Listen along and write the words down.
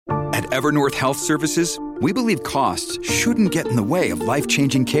At Evernorth Health Services, we believe costs shouldn't get in the way of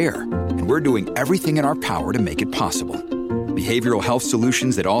life-changing care, and we're doing everything in our power to make it possible. Behavioral health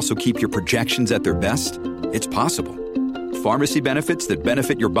solutions that also keep your projections at their best? It's possible. Pharmacy benefits that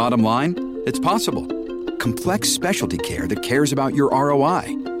benefit your bottom line? It's possible. Complex specialty care that cares about your ROI?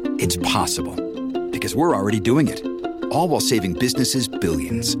 It's possible. Because we're already doing it. All while saving businesses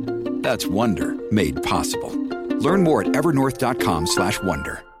billions. That's Wonder made possible. Learn more at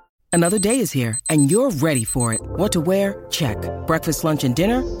evernorth.com/wonder. Another day is here, and you're ready for it. What to wear? Check. Breakfast, lunch, and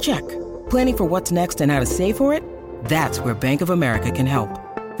dinner? Check. Planning for what's next and how to save for it? That's where Bank of America can help.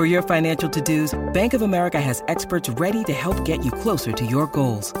 For your financial to-dos, Bank of America has experts ready to help get you closer to your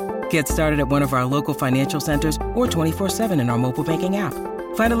goals. Get started at one of our local financial centers or 24/7 in our mobile banking app.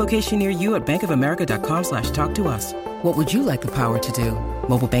 Find a location near you at bankofamerica.com/talktous. What would you like the power to do?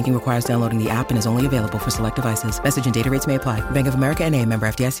 Mobile banking requires downloading the app and is only available for select devices. Message and data rates may apply. Bank of America N.A., member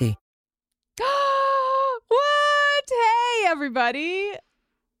FDIC. What? Hey, everybody.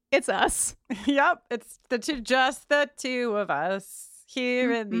 It's us. Yep, it's just the two of us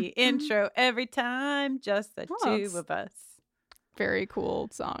here in the intro every time. Just the two of us. Very cool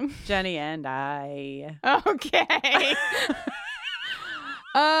song. Jenny and I. Okay.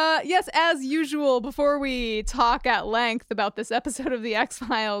 Yes, as usual, before we talk at length about this episode of The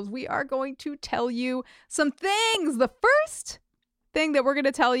X-Files, we are going to tell you some things. The first thing that we're going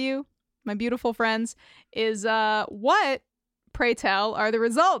to tell you, my beautiful friends, is what, pray tell, are the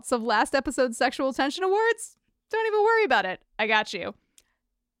results of last episode's Sexual Tension Awards? Don't even worry about it. I got you.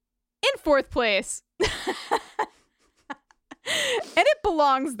 In fourth place, and it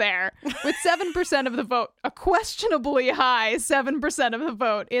belongs there with 7% of the vote, a questionably high 7% of the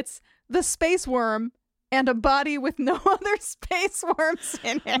vote. It's the space worm and a body with no other space worms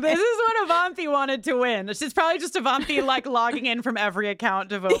in it. This is what Avanti wanted to win. She's probably just Avanti like logging in from every account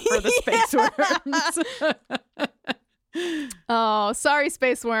to vote for the space worms. Oh, sorry,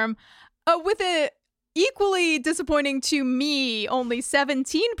 space worm. With it equally disappointing to me, only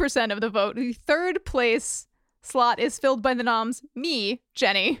 17% of the vote. The third place slot is filled by the noms me,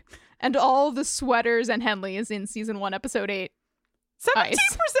 Jenny, and all the sweaters and Henleys in season 1, episode 8. 17%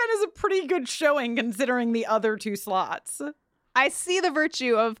 is a pretty good showing considering the other two slots. I see the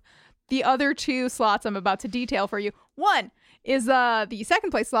virtue of the other two slots I'm about to detail for you. One is the second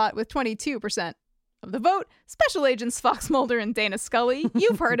place slot with 22% of the vote. Special Agents Fox Mulder and Dana Scully.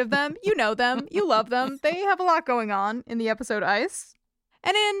 You've heard of them. You know them. You love them. They have a lot going on in the episode Ice.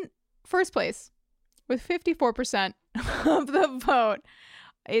 And in first place, with 54% of the vote,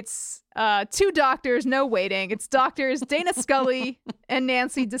 it's two doctors, no waiting. It's doctors Dana Scully and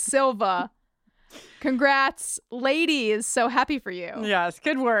Nancy De Silva. Congrats, ladies. So happy for you. Yes,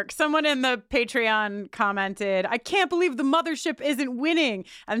 good work. Someone in the Patreon commented, I can't believe the mothership isn't winning.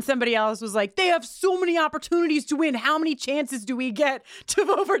 And somebody else was like, they have so many opportunities to win. How many chances do we get to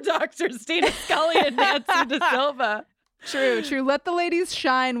vote for doctors Dana Scully and Nancy De Silva? True. Let the ladies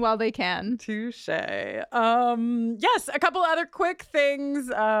shine while they can. Touche. Yes, a couple other quick things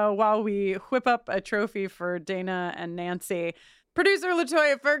while we whip up a trophy for Dana and Nancy. Producer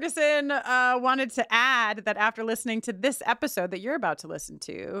LaToya Ferguson wanted to add that after listening to this episode that you're about to listen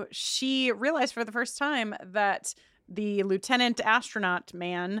to, she realized for the first time that the lieutenant astronaut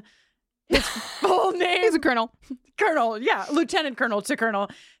man, his full name... He's a colonel. Colonel, yeah, lieutenant colonel to colonel.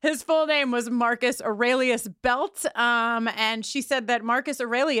 His full name was Marcus Aurelius Belt. And she said that Marcus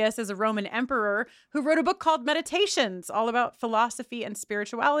Aurelius is a Roman emperor who wrote a book called Meditations, all about philosophy and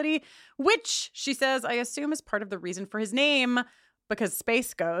spirituality, which she says, I assume is part of the reason for his name, because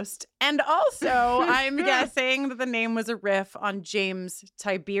Space Ghost. And also, I'm guessing that the name was a riff on James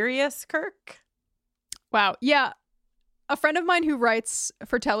Tiberius Kirk. Wow. Yeah. A friend of mine who writes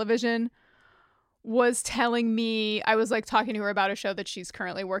for television was telling me, I was like talking to her about a show that she's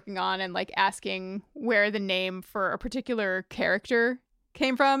currently working on and like asking where the name for a particular character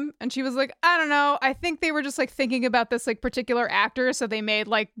came from. And she was like, I don't know. I think they were just like thinking about this like particular actor. So they made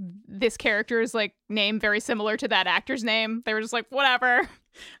like this character's like name very similar to that actor's name. They were just like, whatever.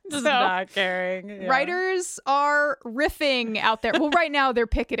 Just not caring. Yeah. Writers are riffing out there. Well, right now they're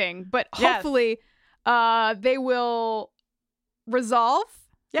picketing, but hopefully they will resolve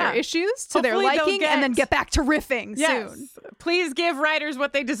their issues to their liking and then get back to riffing soon. Please give writers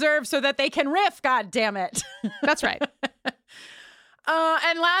what they deserve so that they can riff, God damn it. That's right.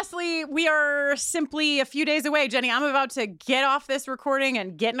 And lastly, we are simply a few days away. Jenny, I'm about to get off this recording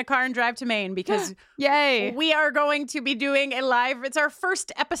and get in a car and drive to Maine because yay, we are going to be doing it's our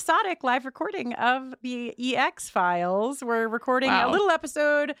first episodic live recording of the EX Files. We're recording a little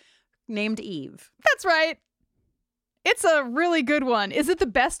episode named Eve. That's right. It's a really good one. Is it the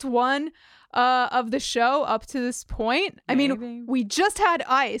best one of the show up to this point? I mean, we just had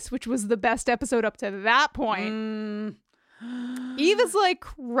Ice, which was the best episode up to that point. Eve is like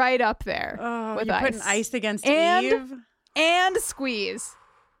right up there with you're Ice. putting Ice against Eve? And Squeeze.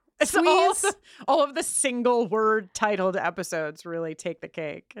 Squeeze. All of the single word titled episodes really take the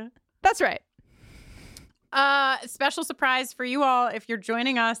cake. That's right. Special surprise for you all. If you're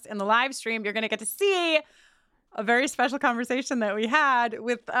joining us in the live stream, you're going to get to see a very special conversation that we had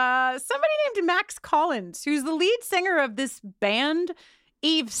with somebody named Max Collins, who's the lead singer of this band,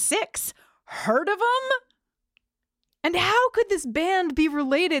 Eve 6. Heard of them? And how could this band be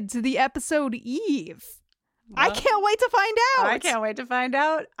related to the episode Eve? Well, I can't wait to find out. I can't wait to find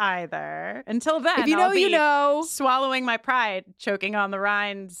out either. Until then, if you know, I'll be you know. Swallowing my pride, choking on the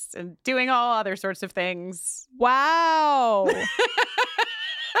rinds, and doing all other sorts of things. Wow.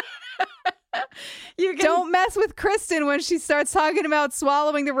 Don't mess with Kristen when she starts talking about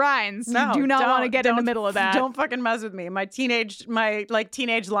swallowing the rinds. No, you do not want to get in the middle of that. Don't fucking mess with me. My teenage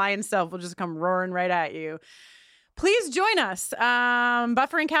lion self will just come roaring right at you. Please join us.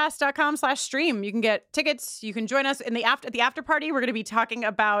 Bufferingcast.com/stream. You can get tickets. You can join us in the after party. We're going to be talking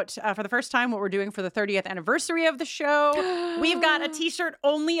about, for the first time, what we're doing for the 30th anniversary of the show. We've got a t-shirt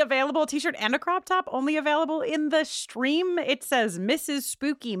and a crop top only available in the stream. It says Mrs.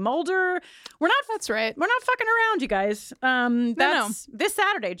 Spooky Mulder. That's right. We're not fucking around, you guys. That's this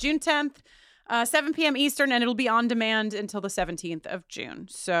Saturday, June 10th. 7 p.m. Eastern, and it'll be on demand until the 17th of June.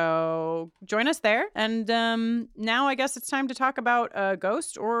 So join us there. And now I guess it's time to talk about a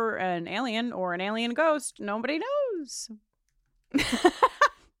ghost or an alien ghost. Nobody knows.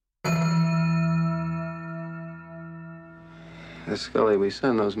 Scully, we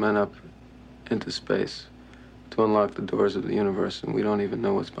send those men up into space to unlock the doors of the universe, and we don't even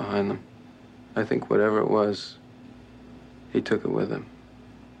know what's behind them. I think whatever it was, he took it with him.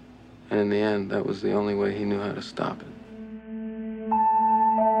 And in the end, that was the only way he knew how to stop it.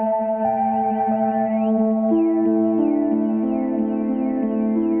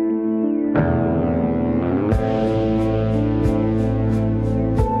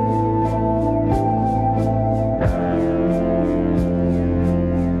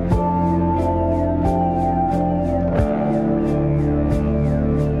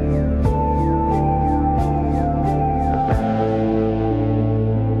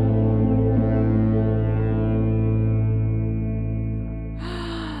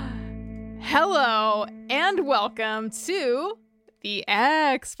 Welcome to the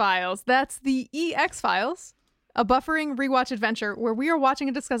X-Files. That's the EX-Files, a buffering rewatch adventure where we are watching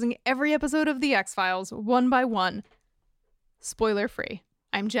and discussing every episode of the X-Files one by one. Spoiler free.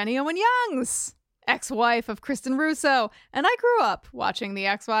 I'm Jenny Owen Youngs, ex-wife of Kristen Russo, and I grew up watching the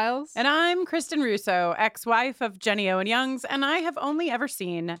X-Files. And I'm Kristen Russo, ex-wife of Jenny Owen Youngs, and I have only ever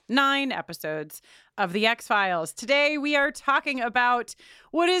seen 9 episodes of the X-Files. Today we are talking about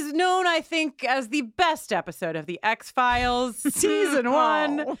what is known, I think, as the best episode of the X-Files, season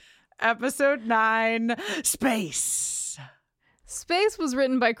 1, episode 9, Space. Space was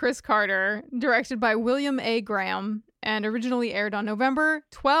written by Chris Carter, directed by William A. Graham, and originally aired on November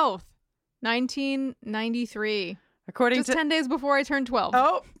 12th, 1993. Just 10 days before I turned 12.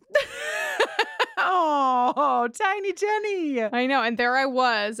 Oh. Oh, tiny Jenny. I know, and there I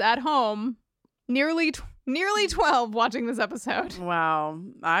was at home, nearly 12 watching this episode. Wow.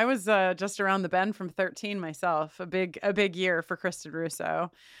 I was just around the bend from 13 myself. A big year for Kristen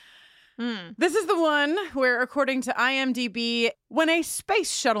Russo. This is the one where, according to IMDb, when a space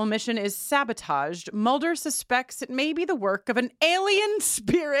shuttle mission is sabotaged, Mulder suspects it may be the work of an alien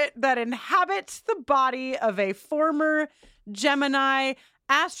spirit that inhabits the body of a former Gemini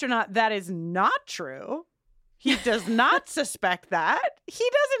astronaut. That is not true. He does not suspect that. He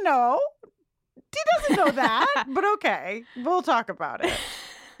doesn't know. He doesn't know that, but okay. We'll talk about it.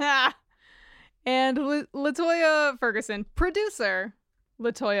 And LaToya Ferguson, producer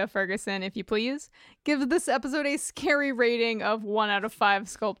LaToya Ferguson, if you please, gives this episode a scary rating of 1 out of 5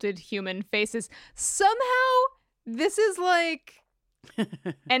 sculpted human faces. Somehow, this is like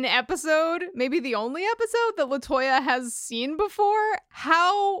an episode, maybe the only episode that LaToya has seen before.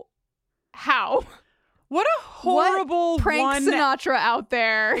 How? What a horrible Frank Sinatra out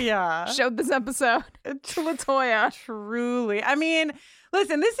there showed this episode to LaToya. Truly. I mean,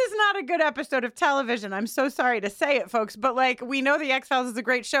 listen, this is not a good episode of television. I'm so sorry to say it, folks, but like, we know the X-Files is a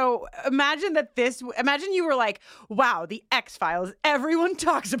great show. Imagine you were like, wow, the X-Files, everyone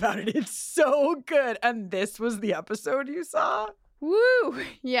talks about it. It's so good. And this was the episode you saw? Woo.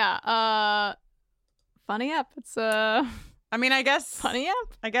 Yeah. Funny ep. It's I mean, I guess Funny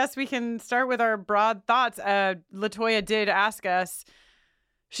app. I guess we can start with our broad thoughts. Latoya did ask us.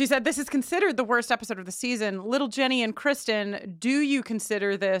 She said, this is considered the worst episode of the season. Little Jenny and Kristen, do you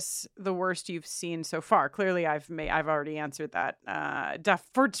consider this the worst you've seen so far? Clearly, I've already answered that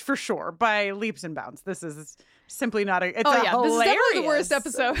for sure by leaps and bounds. This is simply not hilarious. This is definitely the worst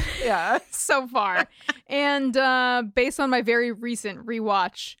episode so far. And based on my very recent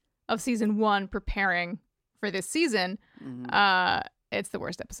rewatch of season 1 preparing for this season, it's the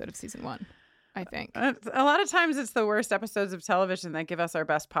worst episode of season 1. I think. A lot of times it's the worst episodes of television that give us our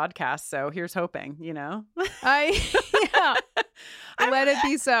best podcasts. So here's hoping, Let it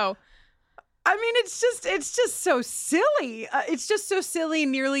be so. I mean, it's just so silly. It's just so silly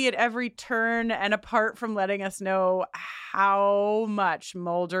nearly at every turn. And apart from letting us know how much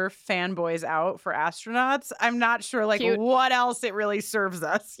Mulder fanboys out for astronauts, I'm not sure what else it really serves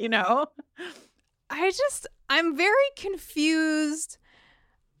us, I'm very confused.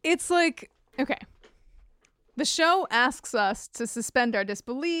 It's like, okay, the show asks us to suspend our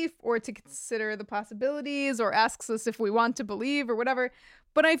disbelief or to consider the possibilities or asks us if we want to believe or whatever.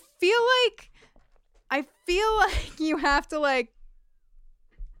 But I feel like you have to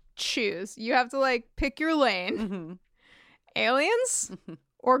choose. You have to pick your lane. Mm-hmm. Aliens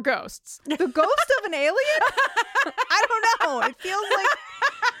or ghosts? The ghost of an alien? I don't know. It feels like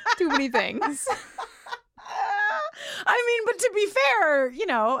too many things. I mean, but to be fair,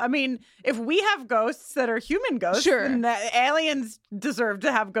 if we have ghosts that are human ghosts, sure, then the aliens deserve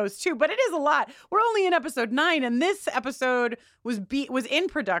to have ghosts too. But it is a lot. We're only in episode 9, and this episode was in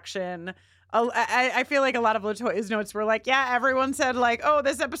production. I feel like a lot of Latoya's notes were everyone said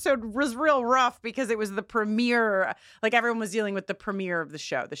this episode was real rough because it was the premiere. Everyone was dealing with the premiere of the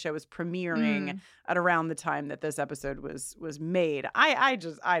show. The show was premiering at around the time that this episode was made. I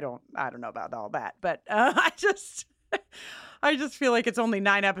don't know about all that, but I just feel like it's only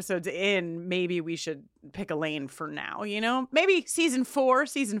 9 episodes in. Maybe we should pick a lane for now, Maybe season 4,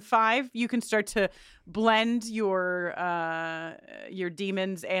 season 5, you can start to blend your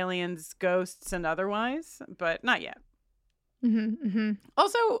demons, aliens, ghosts, and otherwise, but not yet. Mm-hmm, mm-hmm.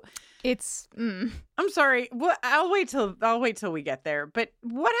 Also, it's. I'm sorry. I'll wait till we get there. But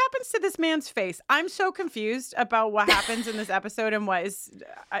what happens to this man's face? I'm so confused about what happens in this episode and what is.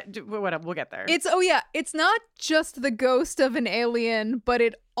 We'll get there. It's not just the ghost of an alien, but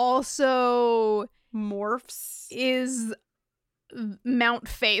it also morphs. Is Mount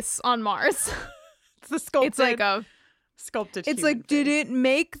Face on Mars. It's the sculpted. It's like a sculpted. It's like, did it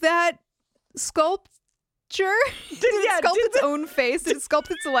make that sculpt? Did it sculpt its own face? Did it sculpt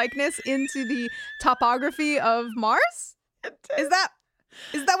its likeness into the topography of Mars? Is that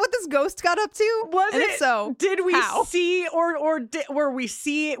what this ghost got up to? If so, did we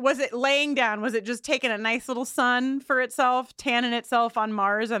see was it laying down? Was it just taking a nice little sun for itself, tanning itself on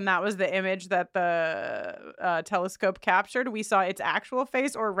Mars, and that was the image that the telescope captured? We saw its actual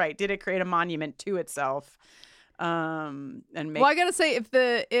face, or did it create a monument to itself? I gotta say,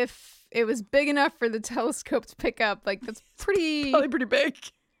 if it was big enough for the telescope to pick up, that's probably pretty big,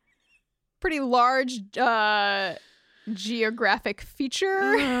 pretty large geographic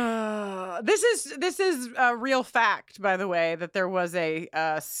feature. This is a real fact, by the way, that there was a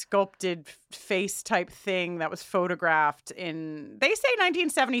sculpted face type thing that was photographed in, they say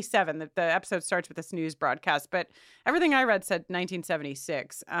 1977, that the episode starts with this news broadcast, but everything I read said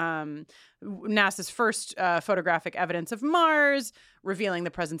 1976. NASA's first photographic evidence of Mars, revealing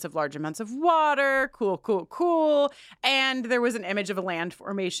the presence of large amounts of water. Cool. And there was an image of a land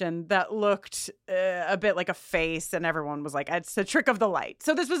formation that looked a bit like a face, and everyone was like, it's a trick of the light.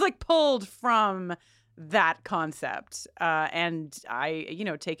 So this was pulled from that concept. And I,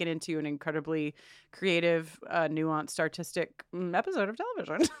 take it into an incredibly creative, nuanced, artistic episode of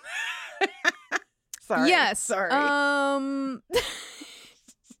television. Sorry. Yes. Sorry.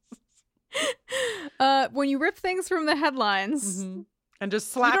 When you rip things from the headlines and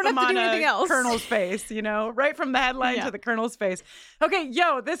just slap them on a colonel's face, right from the headline to the colonel's face. Okay,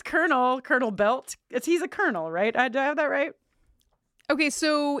 this Colonel Belt, he's a colonel, right? Do I have that right? Okay,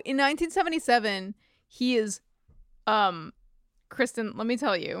 so in 1977, he is, Kristen, let me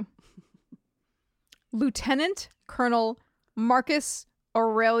tell you, Lieutenant Colonel Marcus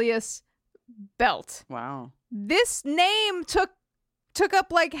Aurelius Belt. Wow. This name took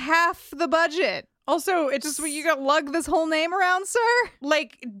up half the budget. Also, it's just you got lug this whole name around, sir?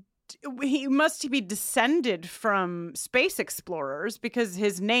 He must be descended from space explorers because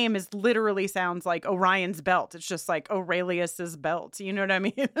his name sounds like Orion's belt. It's just like Aurelius's belt. You know what I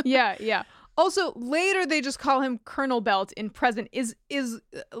mean? Yeah. Also, later they just call him Colonel Belt in present. Is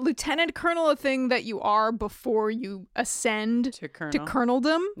Lieutenant Colonel a thing that you are before you ascend to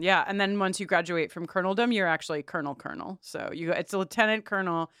coloneldom? Yeah, and then once you graduate from coloneldom, you're actually colonel. So it's a lieutenant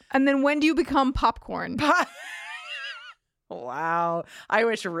colonel. And then when do you become popcorn? Wow. I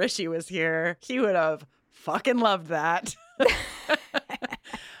wish Rishi was here. He would have fucking loved that.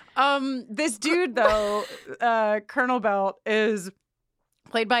 This dude, though, Colonel Belt, is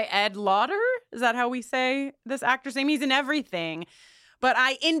played by Ed Lauder. Is that how we say this actor's name? He's in everything. But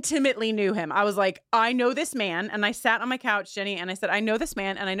I intimately knew him. I was like, I know this man. And I sat on my couch, Jenny, and I said, I know this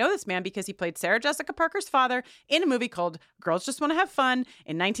man. And I know this man because he played Sarah Jessica Parker's father in a movie called Girls Just Want to Have Fun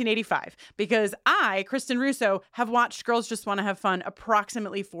in 1985. Because I, Kristen Russo, have watched Girls Just Want to Have Fun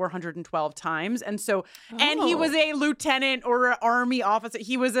approximately 412 times. And so, and he was a lieutenant or an army officer.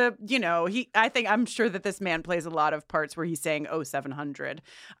 He was I'm sure that this man plays a lot of parts where he's saying, 700.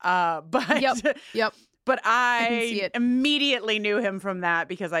 But Yep. But I immediately knew him from that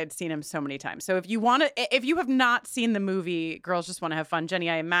because I had seen him so many times. So if you have not seen the movie Girls Just Want to Have Fun, Jenny,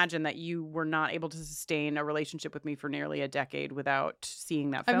 I imagine that you were not able to sustain a relationship with me for nearly a decade without seeing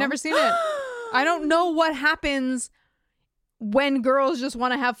that film. I've never seen it. I don't know what happens when girls just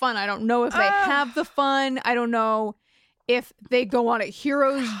want to have fun. I don't know if they have the fun. I don't know if they go on a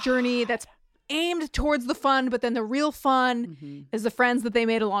hero's journey that's aimed towards the fun, but then the real fun is the friends that they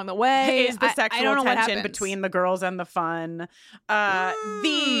made along the way. Is the sexual tension between the girls and the fun.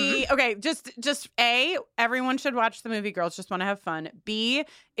 Everyone should watch the movie Girls Just Want to Have Fun. B,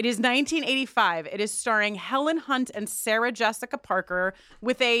 it is 1985. It is starring Helen Hunt and Sarah Jessica Parker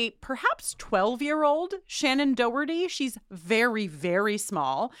with a perhaps 12-year-old Shannon Doherty. She's very, very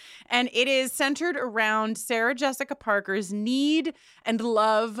small. And it is centered around Sarah Jessica Parker's need and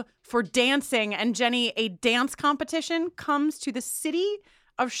love for dancing. And Jenny, a dance competition comes to the city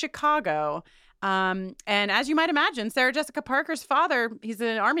of Chicago. And as you might imagine, Sarah Jessica Parker's father, he's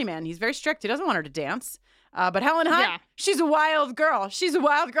an army man. He's very strict. He doesn't want her to dance. But Helen Hunt, she's a wild girl. She's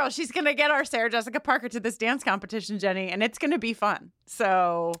going to get our Sarah Jessica Parker to this dance competition, Jenny, and it's going to be fun.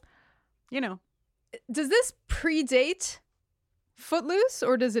 So, Does this predate Footloose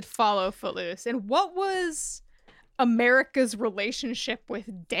or does it follow Footloose? And what was America's relationship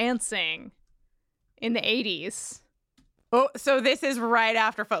with dancing in the 80s? Oh, so this is right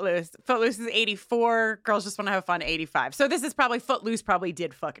after Footloose. Footloose is 84. Girls Just Want to Have Fun, 85. So this is probably Footloose probably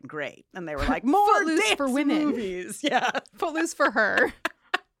did fucking great. And they were like, more Footloose dance for women. Movies. Yeah. Footloose for her.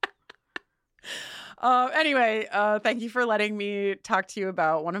 Anyway, thank you for letting me talk to you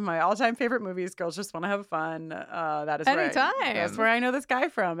about one of my all-time favorite movies, Girls Just Want to Have Fun. That is Anytime. That's where I know this guy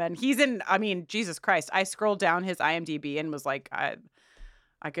from. And he's in, Jesus Christ. I scrolled down his IMDb and was like, I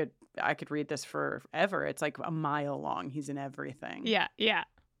could read this forever. It's like a mile long. He's in everything. Yeah.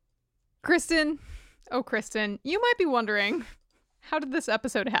 Kristen, you might be wondering, how did this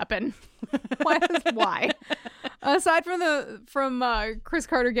episode happen? Why? Aside from Chris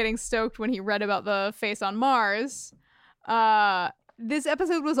Carter getting stoked when he read about the face on Mars, this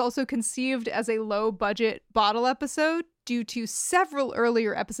episode was also conceived as a low-budget bottle episode due to several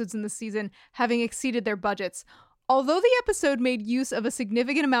earlier episodes in the season having exceeded their budgets. Although the episode made use of a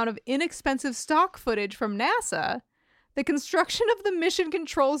significant amount of inexpensive stock footage from NASA, the construction of the mission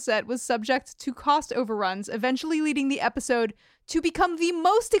control set was subject to cost overruns, eventually leading the episode to become the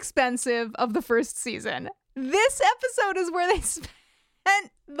most expensive of the first season. This episode is where they spent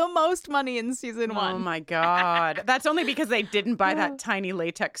the most money in season 1. Oh my God. That's only because they didn't buy that tiny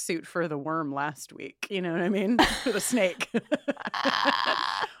latex suit for the worm last week. You know what I mean? For the snake.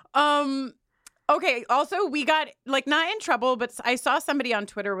 Okay, also, we got, not in trouble, but I saw somebody on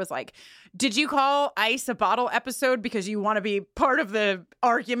Twitter was like, did you call ICE a bottle episode because you want to be part of the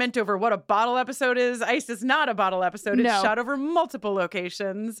argument over what a bottle episode is? ICE is not a bottle episode. It's shot over multiple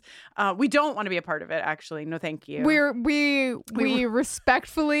locations. We don't want to be a part of it, actually. No, thank you. We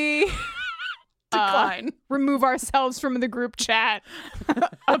respectfully decline. Remove ourselves from the group chat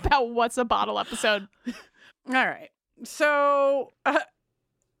about what's a bottle episode. All right. So...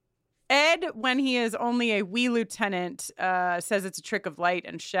 Ed, when he is only a wee lieutenant, says it's a trick of light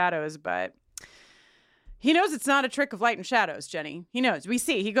and shadows, but he knows it's not a trick of light and shadows, Jenny. He knows. We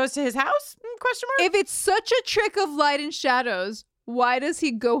see. He goes to his house? ? If it's such a trick of light and shadows, why does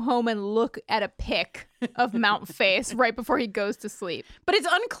he go home and look at a pic of Mount Face right before he goes to sleep? But it's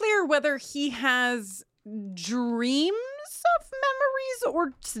unclear whether he has dreams of memories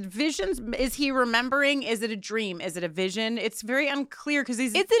or visions. Is he remembering? Is it a dream? Is it a vision? It's very unclear because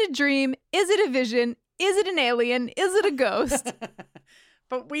he's... Is it a dream? Is it a vision? Is it an alien? Is it a ghost?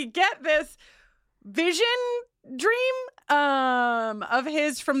 But we get this vision dream of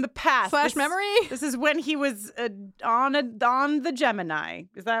his from the past. Flash memory? This is when he was on the Gemini.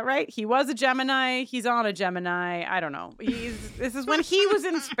 Is that right? He was a Gemini. He's on a Gemini. I don't know. This is when he was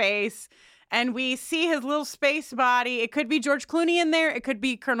in space. And we see his little space body. It could be George Clooney in there. It could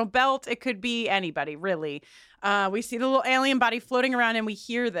be Colonel Belt. It could be anybody, really. We see the little alien body floating around, and we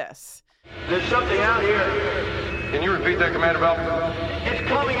hear this. There's something out here. Can you repeat that, Commander Belt? It's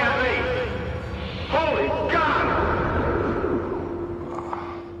coming at me. Holy God!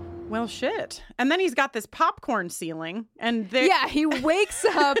 Well, shit. And then he's got this popcorn ceiling, and yeah, he wakes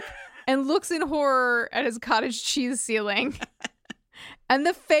up and looks in horror at his cottage cheese ceiling, and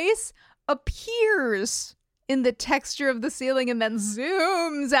the face appears in the texture of the ceiling and then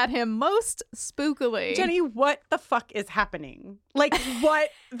zooms at him most spookily. Jenny, what the fuck is happening? Like, what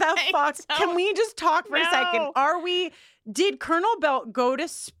the fuck? Can we just talk for a second? Did Colonel Belt go to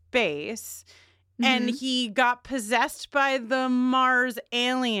space and he got possessed by the Mars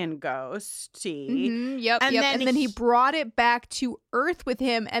alien ghosty? Yep. And then he brought it back to Earth with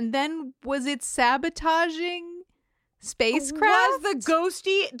him. And then was it sabotaging spacecraft?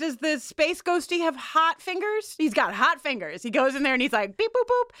 Does the space ghosty have hot fingers? He's got hot fingers. He goes in there and he's like, beep, boop,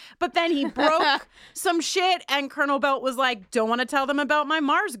 boop. But then he broke some shit, and Colonel Belt was like, don't want to tell them about my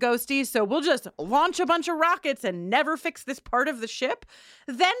Mars ghosty, so we'll just launch a bunch of rockets and never fix this part of the ship.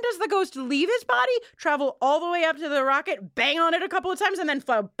 Then does the ghost leave his body, travel all the way up to the rocket, bang on it a couple of times, and then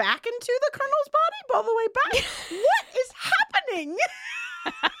fly back into the Colonel's body all the way back? What is happening?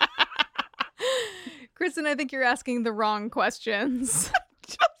 Kristen, I think you're asking the wrong questions.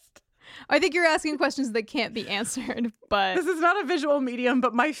 I think you're asking questions that can't be answered, but this is not a visual medium,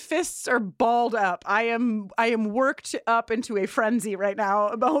 but my fists are balled up. I am worked up into a frenzy right now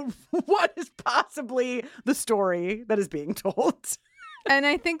about what is possibly the story that is being told. And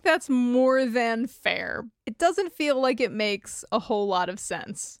I think that's more than fair. It doesn't feel like it makes a whole lot of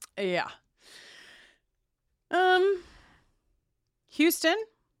sense. Yeah. Houston,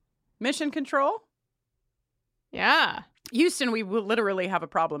 mission control. Yeah. Houston, we will literally have a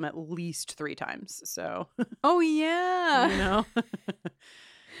problem at least 3 times. So. Oh, yeah. You know?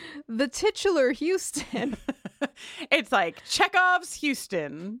 The titular Houston. It's like Chekhov's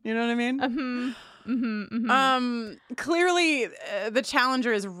Houston. You know what I mean? Clearly, the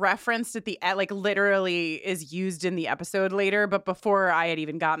Challenger is referenced at the like literally is used in the episode later. But before I had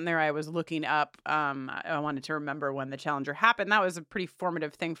even gotten there, I was looking up. I wanted to remember when the Challenger happened. That was a pretty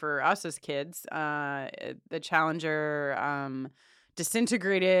formative thing for us as kids. The Challenger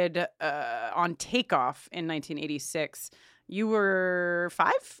disintegrated on takeoff in 1986. You were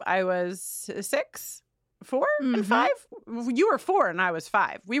 5. I was 6. 4 and 5? You were 4 and I was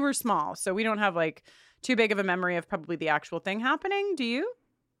 5. We were small, so we don't have like too big of a memory of probably the actual thing happening. Do you?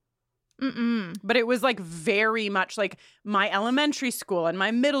 But it was like very much like my elementary school and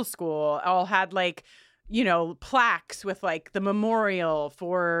my middle school all had like, you know, plaques with like the memorial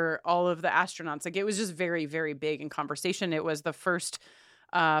for all of the astronauts. Like it was just very, very big in conversation. It was the first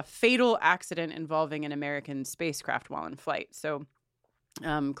fatal accident involving an American spacecraft while in flight. So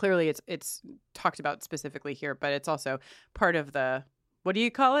clearly it's talked about specifically here, but it's also part of the, what do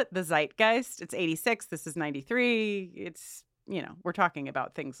you call it? The zeitgeist. It's 86. This is 93. It's, you know, we're talking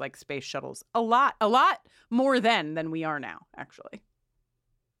about things like space shuttles a lot more than we are now, actually.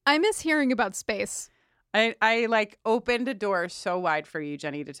 I miss hearing about space. I like opened a door so wide for you,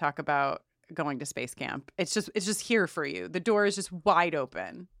 Jenny, to talk about going to space camp. It's just here for you. The door is just wide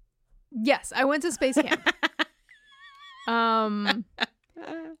open. Yes, I went to space camp.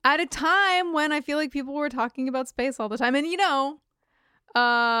 At a time when I feel like people were talking about space all the time. And, you know,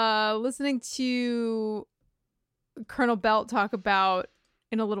 listening to Colonel Belt talk about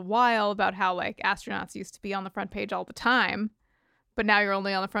in a little while about how, like, astronauts used to be on the front page all the time. But now you're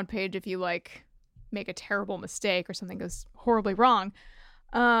only on the front page if you, like, make a terrible mistake or something goes horribly wrong.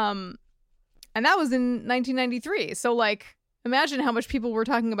 And that was in 1993. So, like, imagine how much people were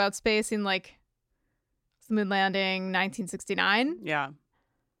talking about space in, like, the moon landing 1969. Yeah.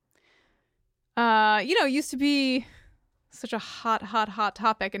 You know, used to be such a hot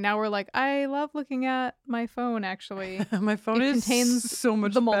topic, and now we're like, I love looking at my phone, actually. My phone contains so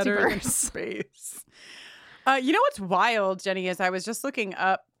much the better multiverse. than space. You know what's wild, Jenny, is I was just looking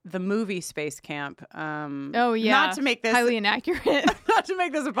up the movie Space Camp. Oh, yeah. Not to make this highly inaccurate. Not to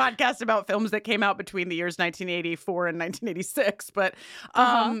make this a podcast about films that came out between the years 1984 and 1986, but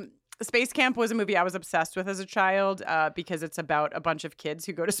Space Camp was a movie I was obsessed with as a child because it's about a bunch of kids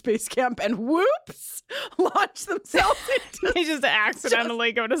who go to space camp and whoops, launch themselves into They just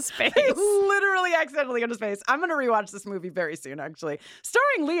accidentally go to space. They literally accidentally go to space. I'm going to rewatch this movie very soon, actually.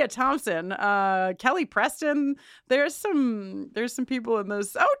 Starring Leah Thompson, Kelly Preston. There's some people in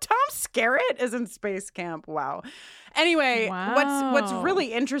this. Oh, Tom Skerritt is in Space Camp. Wow. Anyway, what's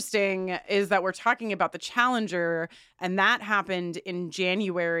really interesting is that we're talking about the Challenger, and that happened in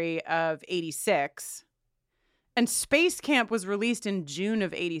January of 86. And Space Camp was released in June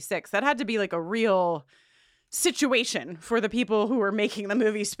of 86. That had to be like a real situation for the people who were making the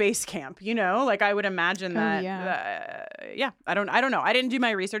movie Space Camp, you know? Like I would imagine that I don't know. I didn't do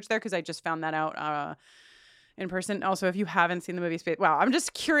my research there because I just found that out in person. Also, if you haven't seen the movie Space, wow, I'm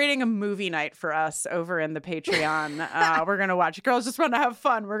just curating a movie night for us over in the Patreon. We're gonna watch. Girls just want to have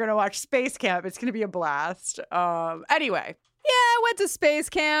fun. We're gonna watch Space Camp. It's gonna be a blast. Anyway. Yeah, I went to space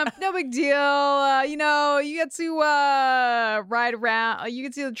camp. No big deal. You know, you get to ride around. You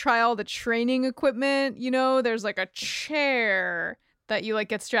get to try all the training equipment. You know, there's like a chair that you like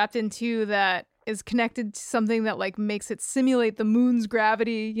get strapped into that is connected to something that like makes it simulate the moon's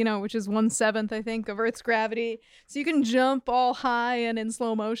gravity, you know, which is 1/7, I think, of Earth's gravity. So you can jump all high and in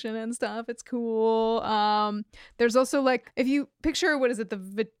slow motion and stuff. It's cool. There's also like, if you picture, what is it,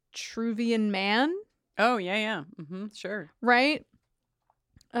 the Vitruvian Man? Oh, yeah. Mm-hmm, sure. Right?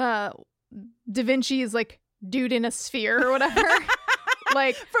 Da Vinci is like dude in a sphere or whatever.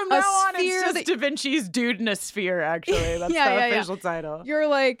 Like from now on, it's just Da Vinci's dude in a sphere, actually. That's the official title. You're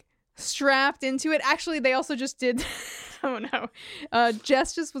like strapped into it. Actually, they also just did, oh no.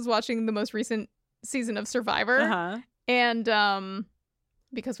 Jess just was watching the most recent season of Survivor. Uh-huh. And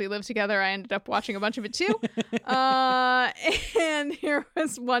because we live together, I ended up watching a bunch of it too. And here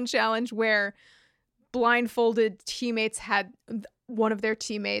was one challenge where blindfolded teammates had one of their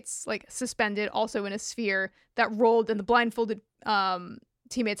teammates like suspended also in a sphere that rolled, and the blindfolded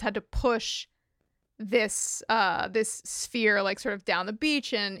teammates had to push this sphere like sort of down the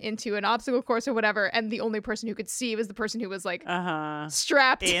beach and into an obstacle course or whatever, and the only person who could see was the person who was like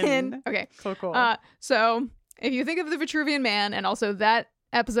strapped in. Okay, cool. So if you think of the Vitruvian Man and also that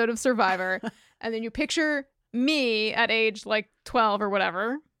episode of Survivor, and then you picture me at age like 12 or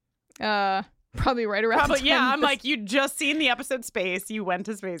whatever, probably right around. Probably, yeah. I'm like, you'd just seen the episode Space. You went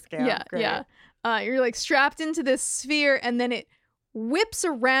to space camp. Yeah, great. yeah. You're like strapped into this sphere, and then it whips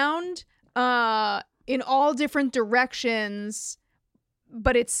around in all different directions,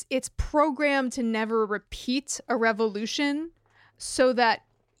 but it's programmed to never repeat a revolution, so that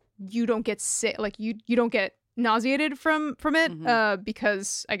you don't get sick. Like you don't get nauseated from it,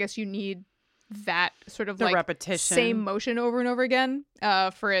 because I guess you need that sort of the like repetition, same motion over and over again,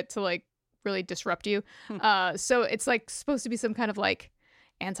 for it to like really disrupt you. So it's like supposed to be some kind of like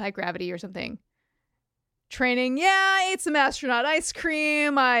anti-gravity or something training. Yeah, I ate some astronaut ice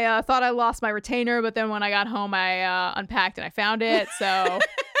cream. I thought I lost my retainer, but then when I got home, I unpacked and I found it. So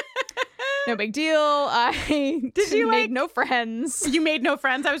no big deal. I made no friends. You made no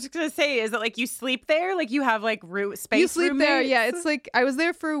friends? I was just gonna say, is it like you sleep there? Like you have like space You sleep roommates? there, yeah. It's like I was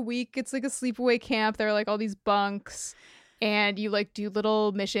there for a week. It's like a sleepaway camp. There are like all these bunks. And you like do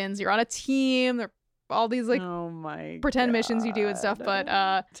little missions. You're on a team. There are all these like pretend missions you do and stuff. But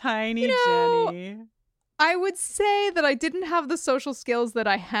tiny Jenny. I would say that I didn't have the social skills that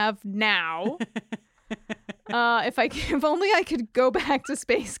I have now. If only I could go back to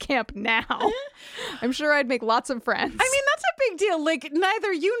space camp now, I'm sure I'd make lots of friends. I mean, that's a big deal. Like,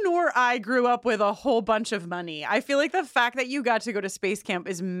 neither you nor I grew up with a whole bunch of money. I feel like the fact that you got to go to space camp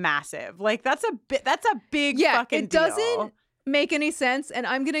is massive. Like, that's a big fucking deal. It doesn't make any sense, and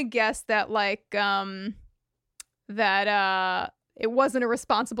I'm gonna guess that like it wasn't a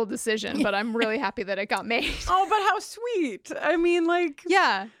responsible decision, but I'm really happy that it got made. Oh, but how sweet. I mean, like,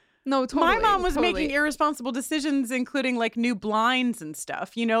 yeah. No, totally. My mom was making irresponsible decisions, including like new blinds and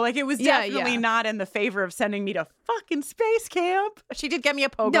stuff. You know, like it was definitely not in the favor of sending me to fucking space camp. She did get me a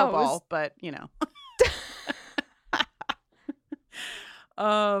pogo ball, but you know.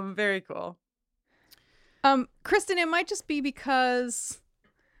 Very cool. Kristen, it might just be because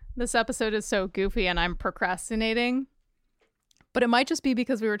this episode is so goofy and I'm procrastinating, but it might just be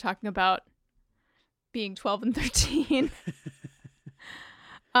because we were talking about being 12 and 13.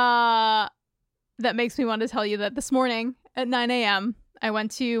 That makes me want to tell you that this morning at 9 a.m. I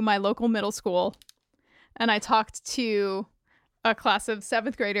went to my local middle school and I talked to a class of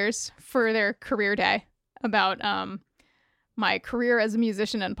 7th graders for their career day about my career as a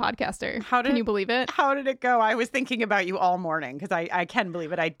musician and podcaster. Can you believe it? How did it go? I was thinking about you all morning because I can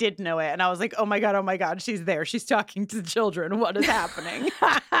believe it. I did know it. And I was like, oh my God, she's there. She's talking to the children. What is happening?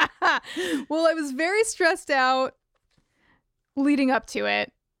 Well, I was very stressed out leading up to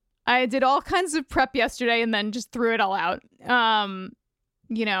it. I did all kinds of prep yesterday and then just threw it all out.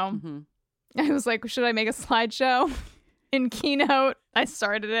 You know, I was like, should I make a slideshow in Keynote? I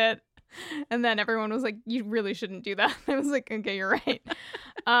started it. And then everyone was like, you really shouldn't do that. I was like, okay, you're right.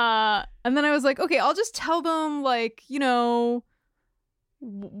 And then I was like, okay, I'll just tell them, like, you know,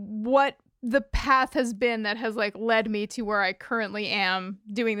 what the path has been that has, like, led me to where I currently am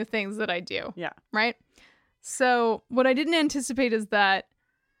doing the things that I do. Yeah. Right? So what I didn't anticipate is that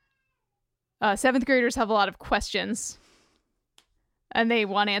 7th graders have a lot of questions and they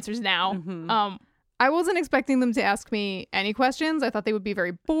want answers now. I wasn't expecting them to ask me any questions. I thought they would be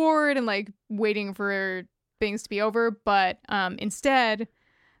very bored and like waiting for things to be over. But instead,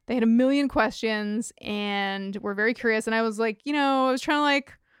 they had a million questions and were very curious. And I was like, you know, I was trying to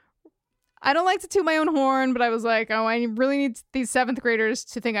like, I don't like to toot my own horn, but I was like, oh, I really need these 7th graders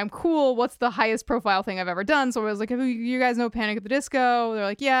to think I'm cool. What's the highest profile thing I've ever done? So I was like, you guys know Panic at the Disco? They're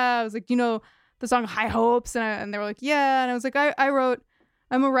like, yeah. I was like, you know the song High Hopes? And they were like, yeah. And I was like,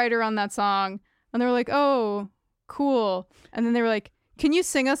 I'm a writer on that song. And they were like, oh, cool. And then they were like, can you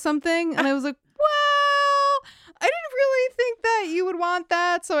sing us something? And I was like, well, I didn't really think that you would want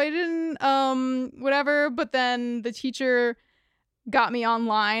that. So I didn't, whatever. But then the teacher got me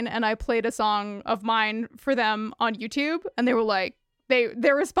online and I played a song of mine for them on YouTube. And they were like,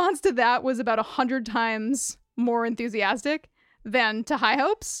 their response to that was about 100 times more enthusiastic than to High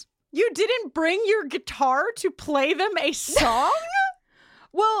Hopes. You didn't bring your guitar to play them a song?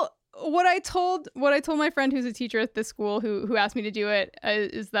 Well, what I told my friend who's a teacher at this school who asked me to do it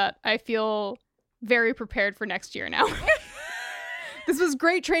is that I feel very prepared for next year now. This was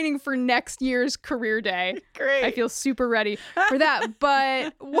great training for next year's career day. Great. I feel super ready for that.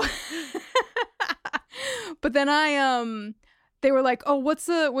 But but then they were like, "Oh, what's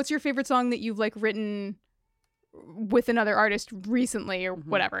your favorite song that you've like written with another artist recently or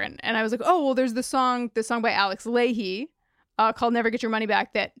whatever?" And I was like, "Oh, well, there's this song by Alex Leahy called Never Get Your Money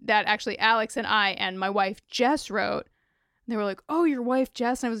Back that actually Alex and I and my wife Jess wrote." And they were like, "Oh, your wife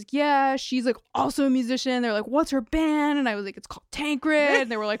Jess?" And I was like, "Yeah, she's like also a musician." They're like, "What's her band?" And I was like, "It's called Tancred."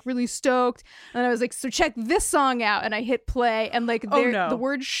 And they were like really stoked. And I was like, "So check this song out." And I hit play and like the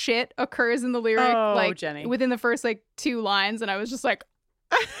word shit occurs in the lyric like Jenny. within the first like 2 lines. And I was just like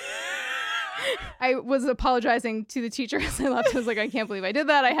I was apologizing to the teacher as I left. I was like, "I can't believe I did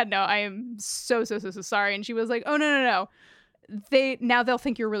that. I am so sorry." And she was like, "Oh, no. They'll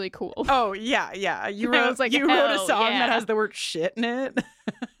think you're really cool." Oh, yeah. You wrote a song that has the word shit in it.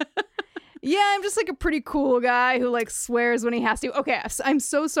 Yeah, I'm just like a pretty cool guy who like swears when he has to. Okay, I'm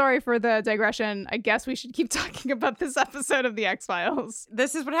so sorry for the digression. I guess we should keep talking about this episode of The X-Files.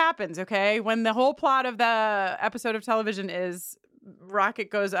 This is what happens, okay? When the whole plot of the episode of television is rocket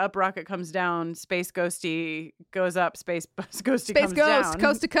goes up, rocket comes down, space ghosty goes up, space ghosty comes down. Space ghost,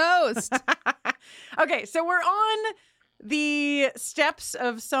 coast to coast. Okay, so we're on the steps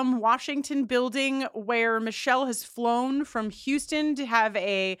of some Washington building where Michelle has flown from Houston to have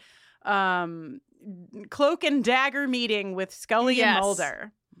a cloak and dagger meeting with Scully and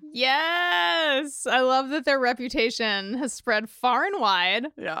Mulder. Yes. I love that their reputation has spread far and wide.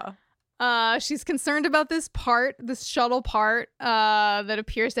 Yeah. She's concerned about this shuttle part that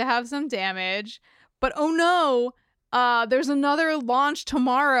appears to have some damage. But oh no, there's another launch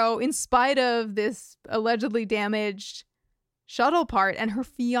tomorrow in spite of this allegedly damaged shuttle part, and her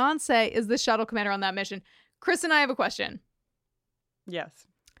fiance is the shuttle commander on that mission. Chris and I have a question. Yes.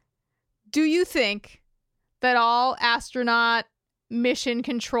 Do you think that all astronaut mission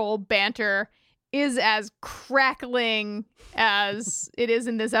control banter is as crackling as it is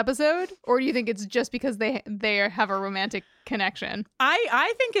in this episode, or do you think it's just because they have a romantic connection?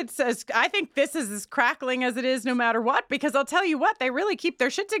 I think this is as crackling as it is no matter what, because I'll tell you what, they really keep their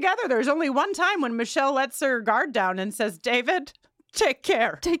shit together. There's only one time when Michelle lets her guard down and says, "David, take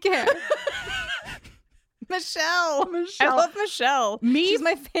care." Michelle. I love Michelle. She's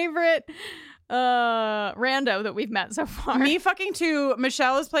my favorite rando that we've met so far. Me fucking too.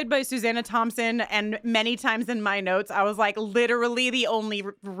 Michelle is played by Susanna Thompson, and many times in my notes I was like, literally the only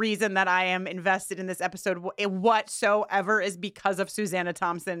reason that I am invested in this episode whatsoever is because of Susanna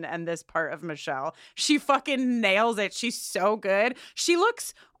Thompson and this part of Michelle. She fucking nails it. She's so good. She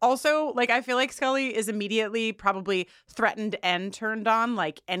looks also, like, I feel like Scully is immediately probably threatened and turned on,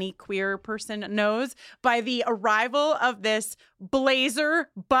 like any queer person knows, by the arrival of this blazer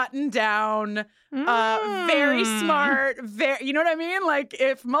button-down fun, very smart, you know what I mean? Like,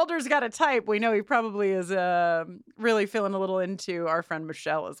 if Mulder's got a type, we know he probably is really feeling a little into our friend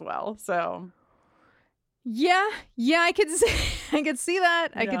Michelle as well. So, yeah, I could see that.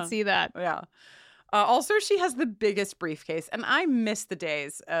 I could see that. Yeah. Also, she has the biggest briefcase, and I miss the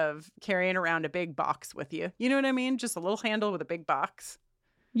days of carrying around a big box with you. You know what I mean? Just a little handle with a big box.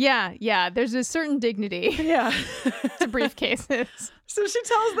 Yeah. There's a certain dignity to briefcases. So she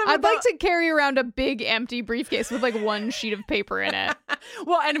tells them I'd like to carry around a big empty briefcase with like one sheet of paper in it.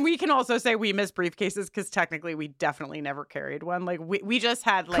 Well, and we can also say we miss briefcases because technically we definitely never carried one. Like we just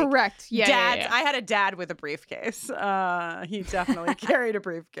had like correct. Yeah, dads. yeah. I had a dad with a briefcase. He definitely carried a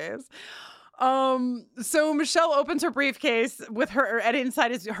briefcase. So Michelle opens her briefcase with her, and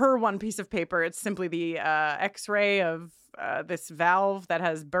inside is her one piece of paper. It's simply the X-ray of this valve that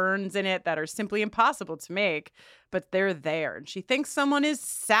has burns in it that are simply impossible to make, but they're there. And she thinks someone is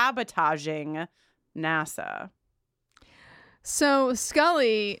sabotaging NASA. So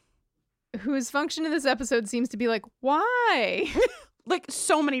Scully, whose function in this episode seems to be like, why? Like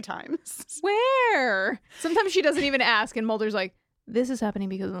so many times. Where? Sometimes she doesn't even ask, and Mulder's like, this is happening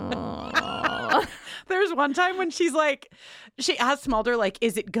because... There's one time when she asked Mulder, like,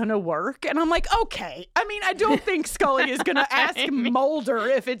 is it gonna work? And I'm like, okay. I mean, I don't think Scully is gonna ask Mulder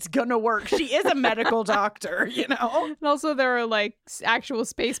if it's gonna work. She is a medical doctor, you know? And also there are, like, actual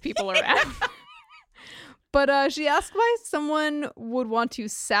space people around. But she asked why someone would want to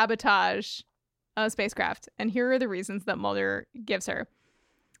sabotage a spacecraft. And here are the reasons that Mulder gives her.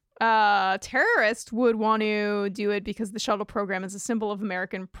 Terrorists would want to do it because the shuttle program is a symbol of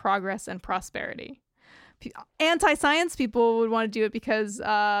American progress and prosperity. Anti-science people would want to do it because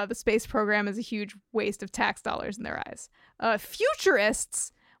the space program is a huge waste of tax dollars in their eyes.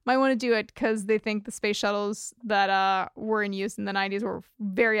 Futurists might want to do it because they think the space shuttles that were in use in the 90s were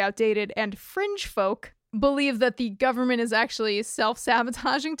very outdated. And fringe folk believe that the government is actually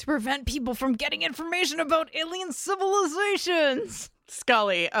self-sabotaging to prevent people from getting information about alien civilizations.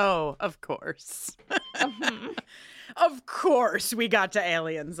 Scully, oh, of course. Of course we got to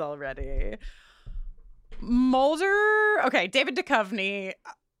aliens already. Mulder, okay, David Duchovny,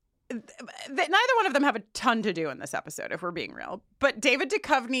 neither one of them have a ton to do in this episode, if we're being real. But David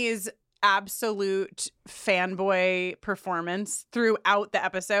Duchovny's absolute fanboy performance throughout the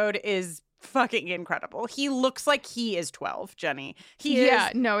episode is fucking incredible. He looks like he is 12, Jenny.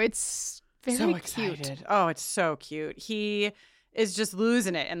 It's very so cute. Excited. Oh, it's so cute. He is just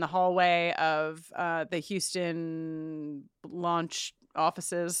losing it in the hallway of the Houston launch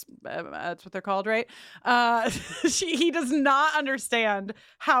offices. That's what they're called, right? He does not understand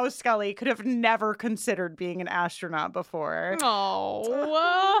how Scully could have never considered being an astronaut before. Oh,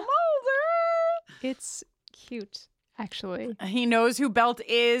 Mulder! It's cute, actually. He knows who Belt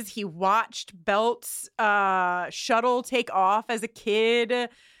is. He watched Belt's shuttle take off as a kid.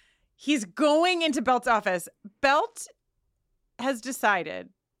 He's going into Belt's office. Belt has decided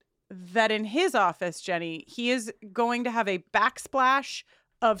that in his office, Jenny, he is going to have a backsplash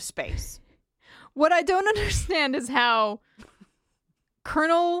of space. What I don't understand is how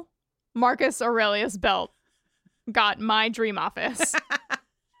Colonel Marcus Aurelius Belt got my dream office.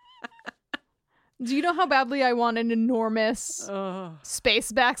 Do you know how badly I want an enormous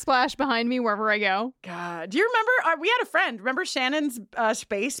space backsplash behind me wherever I go? God. Do you remember? We had a friend. Remember Shannon's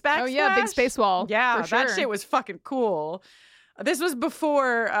space backsplash? Oh, yeah, big space wall. Yeah, for sure. That shit was fucking cool. This was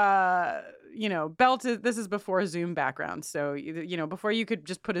before, Belt. This is before Zoom background. So, before you could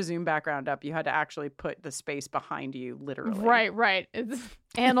just put a Zoom background up, you had to actually put the space behind you, literally. Right. It's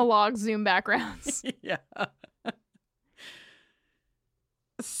analog Zoom backgrounds. Yeah.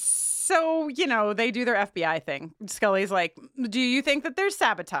 So, they do their FBI thing. Scully's like, do you think that there's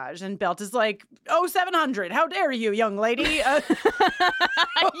sabotage? And Belt is like, 700. How dare you, young lady? Yeah.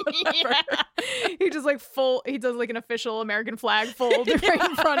 He just he does like an official American flag fold right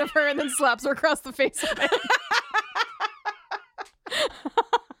in front of her and then slaps her across the face with it.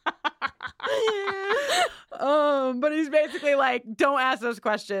 But he's basically like, don't ask those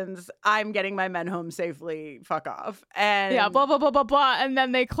questions. I'm getting my men home safely. Fuck off. And yeah, blah, blah, blah, blah, blah. And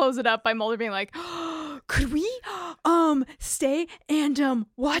then they close it up by Mulder being like, could we stay and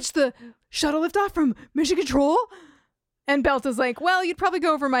watch the shuttle lift off from Mission Control? And Belt is like, well, you'd probably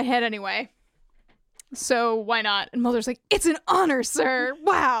go over my head anyway. So why not? And Mulder's like, it's an honor, sir.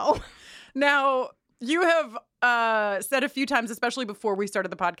 Wow. Now, you have said a few times, especially before we started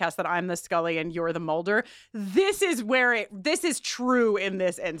the podcast, that I'm the Scully and you're the Mulder. This is true in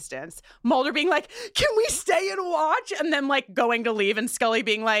this instance. Mulder being like, can we stay and watch? And then like going to leave and Scully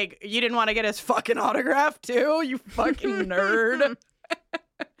being like, you didn't want to get his fucking autograph too, you fucking nerd.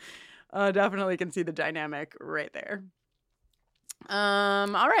 Definitely can see the dynamic right there. All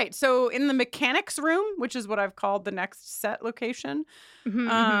right. So in the mechanics room, which is what I've called the next set location,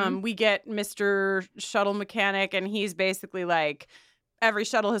 we get Mr. Shuttle Mechanic, and he's basically like, every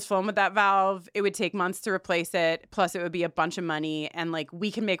shuttle has flown with that valve. It would take months to replace it. Plus, it would be a bunch of money. And like, we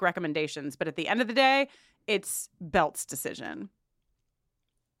can make recommendations. But at the end of the day, it's Belt's decision.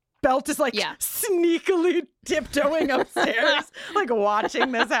 Belt is like sneakily tiptoeing upstairs, like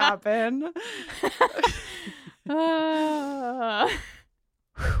watching this happen.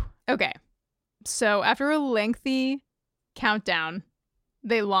 Okay. So after a lengthy countdown,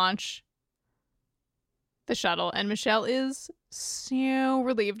 they launch the shuttle, and Michelle is so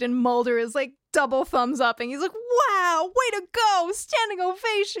relieved, and Mulder is like double thumbs up, and he's like, wow, way to go, standing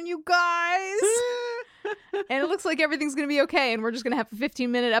ovation, you guys. And it looks like everything's gonna be okay, and we're just gonna have a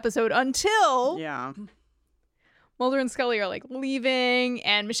 15-minute episode until Mulder and Scully are like leaving,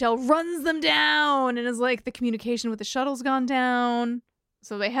 and Michelle runs them down and is like, the communication with the shuttle's gone down.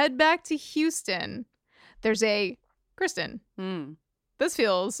 So they head back to Houston. There's a Kristen. This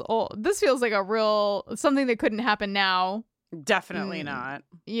feels old. This feels like a real something that couldn't happen now. Definitely not.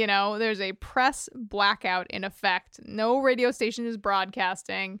 You know, there's a press blackout in effect. No radio station is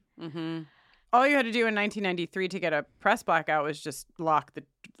broadcasting. All you had to do in 1993 to get a press blackout was just lock the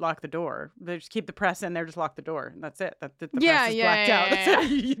door. They just keep the press in there, just lock the door, and that's it. The press is blacked out.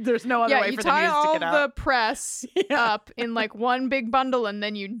 There's no other way for the news to get out. You tie all the press up in like one big bundle, and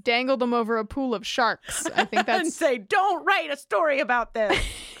then you dangle them over a pool of sharks. I think that's and say, "Don't write a story about this."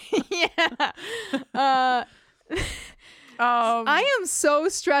 I am so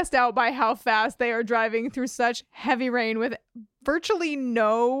stressed out by how fast they are driving through such heavy rain with virtually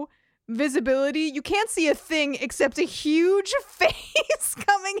no visibility. You can't see a thing except a huge face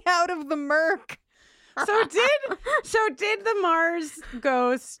coming out of the murk. So did the Mars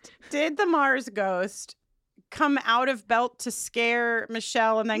ghost come out of Belt to scare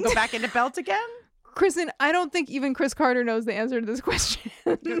Michelle and then go back into Belt again? Kristen, I don't think even Chris Carter knows the answer to this question.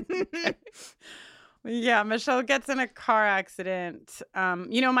 Yeah, Michelle gets in a car accident.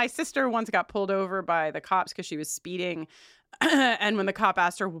 My sister once got pulled over by the cops because she was speeding. And when the cop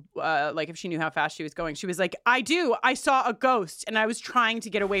asked her, if she knew how fast she was going, she was like, I do. I saw a ghost and I was trying to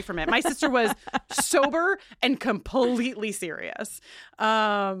get away from it. My sister was sober and completely serious.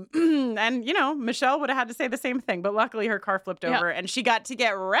 Michelle would have had to say the same thing. But luckily her car flipped over and she got to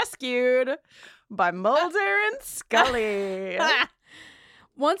get rescued by Mulder and Scully.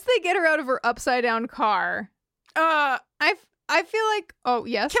 Once they get her out of her upside down car, I feel like,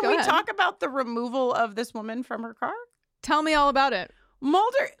 Can we talk about the removal of this woman from her car? Tell me all about it.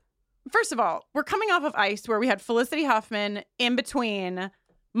 Mulder, first of all, we're coming off of Ice where we had Felicity Huffman in between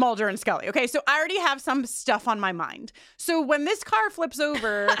Mulder and Scully. Okay, so I already have some stuff on my mind. So when this car flips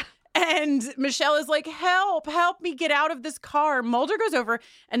over and Michelle is like, help me get out of this car, Mulder goes over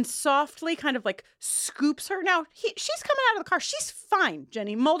and softly kind of like scoops her. Now, she's coming out of the car. She's fine,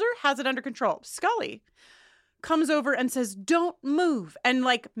 Jenny. Mulder has it under control. Scully comes over and says, don't move. And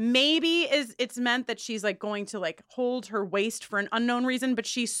like, maybe it's meant that she's like going to like hold her waist for an unknown reason, but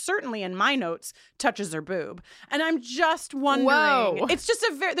she certainly in my notes touches her boob. And I'm just wondering, it's just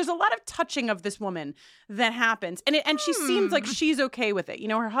there's a lot of touching of this woman that happens. And she seems like she's okay with it. You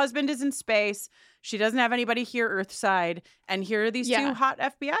know, her husband is in space. She doesn't have anybody here Earthside. And here are these two hot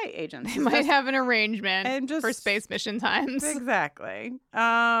FBI agents. They might have an arrangement for space mission times. Exactly.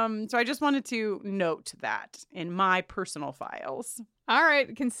 So I just wanted to note that in my personal files. All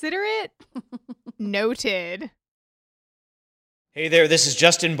right. Consider it noted. Hey there, this is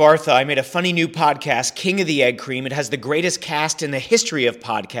Justin Bartha. I made a funny new podcast, King of the Egg Cream. It has the greatest cast in the history of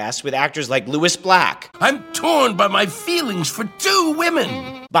podcasts with actors like Louis Black. I'm torn by my feelings for two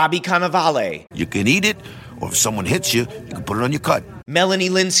women. Bobby Cannavale. You can eat it, or if someone hits you, you can put it on your cut. Melanie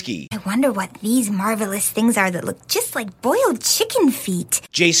Linsky. I wonder what these marvelous things are that look just like boiled chicken feet.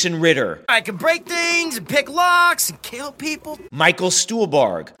 Jason Ritter. I can break things and pick locks and kill people. Michael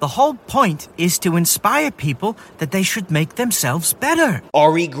Stuhlbarg. The whole point is to inspire people that they should make themselves better.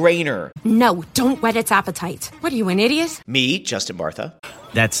 Ari Grainer. No, don't whet its appetite. What are you, an idiot? Me, Justin Bartha.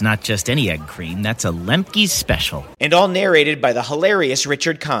 That's not just any egg cream, that's a Lemke's special. And all narrated by the hilarious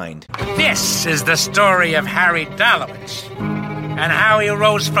Richard Kind. This is the story of Harry Dalowitz and how he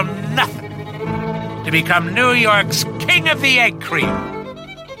rose from nothing to become New York's King of the Egg Cream.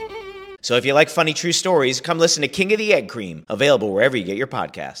 So if you like funny true stories, come listen to King of the Egg Cream, available wherever you get your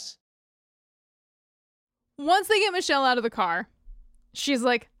podcasts. Once they get Michelle out of the car, she's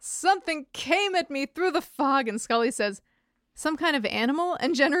like, something came at me through the fog, and Scully says, some kind of animal?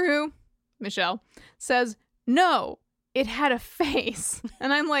 And Michelle, says, no, it had a face.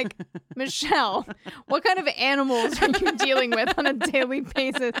 And I'm like, Michelle, what kind of animals are you dealing with on a daily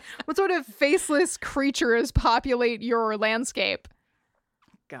basis? What sort of faceless creatures populate your landscape?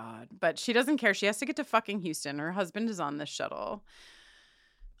 God, but she doesn't care. She has to get to fucking Houston. Her husband is on this shuttle.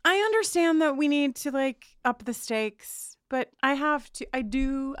 I understand that we need to like up the stakes, but I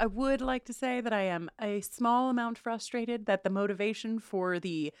would like to say that I am a small amount frustrated that the motivation for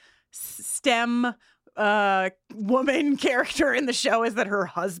the STEM woman character in the show is that her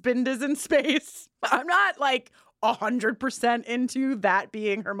husband is in space. I'm not like 100% into that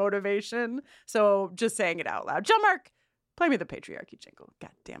being her motivation. So just saying it out loud. John Mark, play me the patriarchy jingle.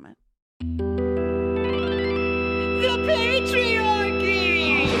 God damn it. The patriarchy!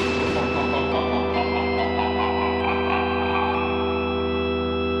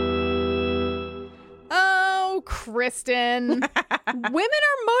 Oh, Kristen. Women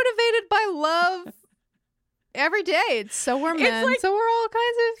are motivated by love every day. So are men. Like, so are all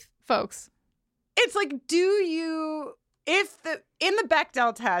kinds of folks. It's like, in the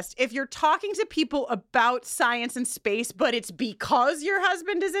Bechdel test, if you're talking to people about science and space, but it's because your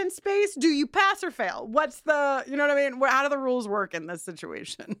husband is in space, do you pass or fail? What's the, you know what I mean? How do the rules work in this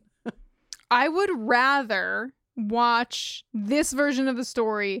situation? I would rather watch this version of the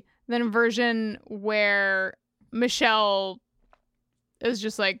story than a version where Michelle is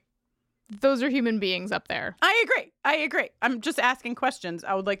just like, those are human beings up there. I agree. I'm just asking questions.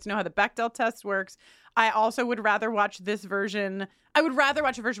 I would like to know how the Bechdel test works. I also would rather watch this version. I would rather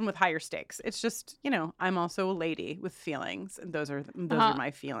watch a version with higher stakes. It's just, I'm also a lady with feelings. And those are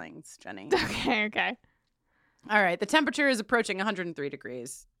my feelings, Jenny. Okay. All right. The temperature is approaching 103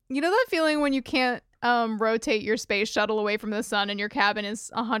 degrees. You know that feeling when you can't rotate your space shuttle away from the sun and your cabin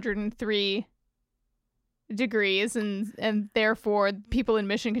is 103 degrees and therefore people in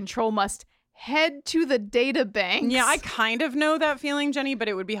mission control must head to the data banks. Yeah, I kind of know that feeling, Jenny, but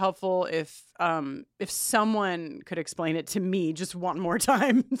it would be helpful if someone could explain it to me just one more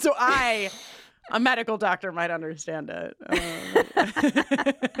time. So a medical doctor, might understand it.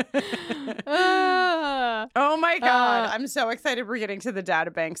 Oh my God. I'm so excited we're getting to the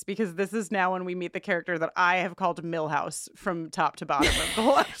databanks because this is now when we meet the character that I have called Milhouse from top to bottom of the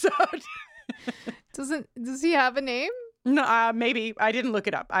whole episode. Does he have a name? No, maybe. I didn't look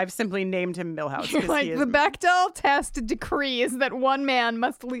it up. I've simply named him Milhouse. You're like, the Bechdel test decrees that one man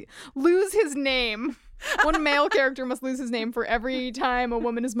must lose his name. One male character must lose his name for every time a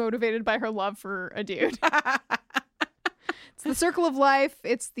woman is motivated by her love for a dude. It's the circle of life.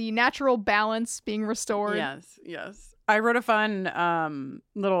 It's the natural balance being restored. Yes. I wrote a fun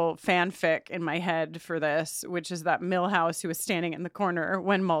little fanfic in my head for this, which is that Milhouse, who is standing in the corner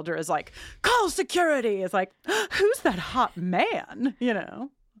when Mulder is like, call security, is like, who's that hot man?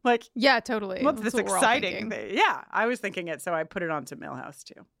 Like, yeah, totally. What's this exciting thing? Yeah, I was thinking it, so I put it onto Milhouse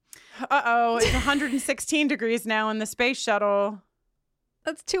too. It's 116 degrees now in the space shuttle.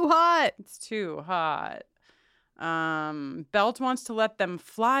 That's too hot. It's too hot. Belt wants to let them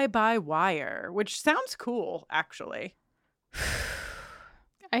fly by wire, which sounds cool, actually.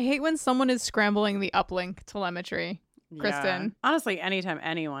 I hate when someone is scrambling the uplink telemetry, Kristen. Yeah. Honestly, anytime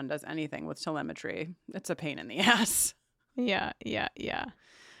anyone does anything with telemetry, it's a pain in the ass. Yeah.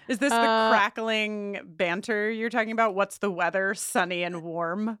 Is this the crackling banter you're talking about? What's the weather? Sunny and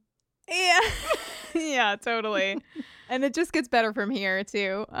warm? Yeah. Yeah, totally. And it just gets better from here,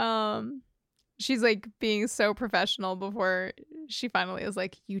 too. She's like being so professional before she finally is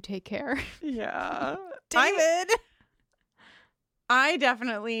like, you take care. Yeah. David. I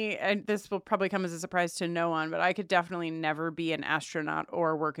definitely, and this will probably come as a surprise to no one, but I could definitely never be an astronaut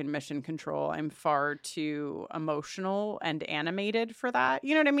or work in mission control. I'm far too emotional and animated for that.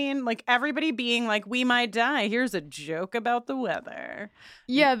 You know what I mean? Like everybody being like, we might die. Here's a joke about the weather.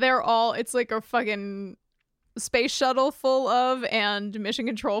 Yeah, it's like a fucking space shuttle full of and mission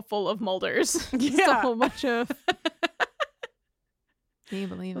control full of Mulders. Just a whole bunch of. Do you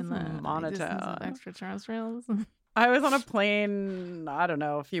believe in the monotone extraterrestrials? I was on a plane, I don't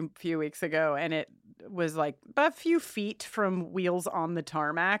know, a few weeks ago, and it was like a few feet from wheels on the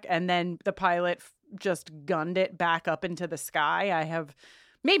tarmac, and then the pilot just gunned it back up into the sky. I have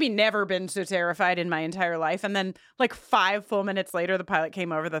maybe never been so terrified in my entire life. And then like 5 full minutes later, the pilot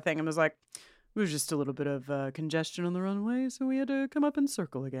came over the thing and was like, it was just a little bit of congestion on the runway, so we had to come up and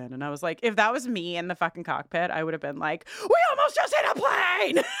circle again. And I was like, if that was me in the fucking cockpit, I would have been like, we almost just hit a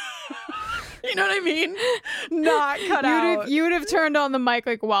plane! You know what I mean? Not cut out. You would have turned on the mic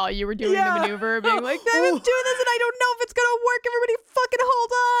like while you were doing the maneuver, being like, I'm doing this and I don't know if it's going to work. Everybody fucking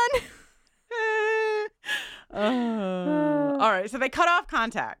hold on. All right, so they cut off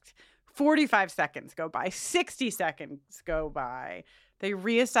contact 45 seconds go by. 60 seconds go by. They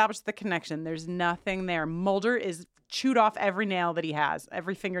reestablish the connection. There's nothing there. Mulder is chewed off every nail that he has.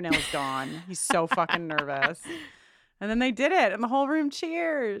 Every fingernail is gone. He's so fucking nervous. And then they did it, and the whole room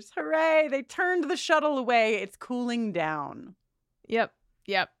cheers. Hooray. They turned the shuttle away. It's cooling down. Yep.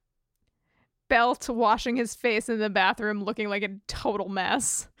 Belt washing his face in the bathroom looking like a total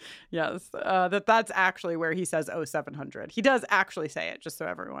mess. Yes, that's actually where he says 0700. He does actually say it, just so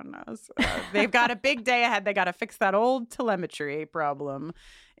everyone knows. They've got a big day ahead. They got to fix that old telemetry problem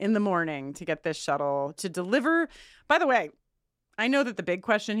in the morning to get this shuttle to deliver. By the way, I know that the big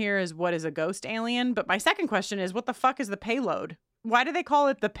question here is what is a ghost alien? But my second question is what the fuck is the payload? Why do they call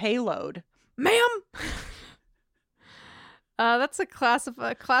it the payload? Ma'am! That's a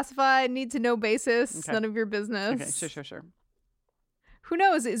classified need to know basis. Okay. None of your business. Okay, sure. Who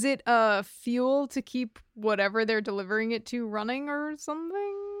knows? Is it fuel to keep whatever they're delivering it to running or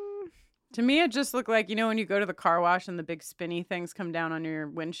something? To me, it just looked like, when you go to the car wash and the big spinny things come down on your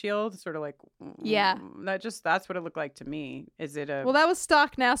windshield, sort of like, yeah, that's what it looked like to me. Is it a? Well, that was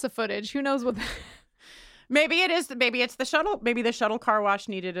stock NASA footage. Who knows what? Maybe it is. Maybe it's the shuttle. Maybe the shuttle car wash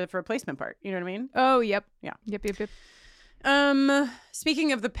needed a replacement part. You know what I mean? Oh, yep. Yeah. Yep.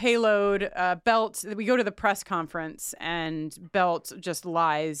 Speaking of the payload, Belt, we go to the press conference and Belt just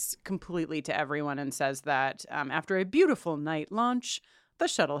lies completely to everyone and says that after a beautiful night launch, the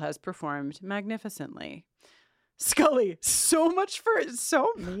shuttle has performed magnificently. Scully, so much for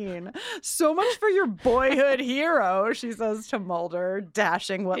your boyhood hero, she says to Mulder,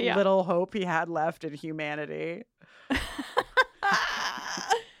 dashing what little hope he had left in humanity.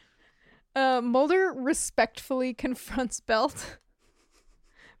 Mulder respectfully confronts Belt.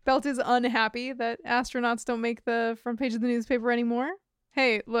 Belt is unhappy that astronauts don't make the front page of the newspaper anymore.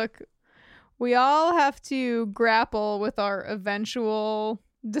 Hey, look, we all have to grapple with our eventual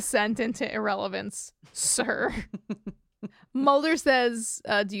descent into irrelevance, sir. Mulder says,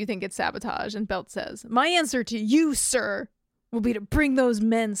 do you think it's sabotage? And Belt says, my answer to you, sir, will be to bring those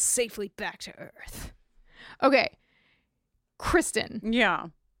men safely back to Earth. Okay, Kristen. Yeah.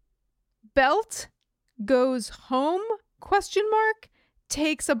 Belt goes home, ?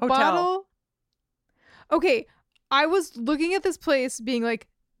 Takes a bottle. Okay, I was looking at this place being like,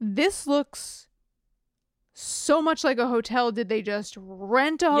 this looks so much like a hotel. Did they just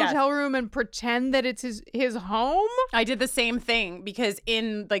rent a hotel room and pretend that it's his home? I did the same thing because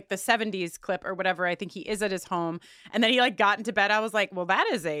in like the 70s clip or whatever, I think he is at his home and then he like got into bed. I was like, well, that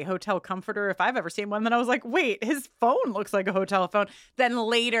is a hotel comforter if I've ever seen one. Then I was like, wait, his phone looks like a hotel phone. Then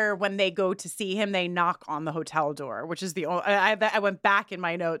later when they go to see him, they knock on the hotel door, which is the only, I went back in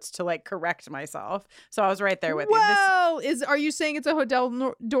my notes to like correct myself. So I was right there with you. Well, are you saying it's a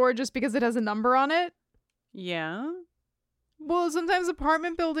hotel door just because it has a number on it? Yeah. Well, sometimes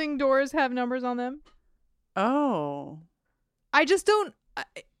apartment building doors have numbers on them. Oh. I just don't...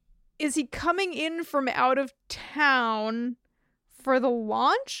 Is he coming in from out of town for the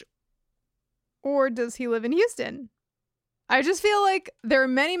launch? Or does he live in Houston? I just feel like there are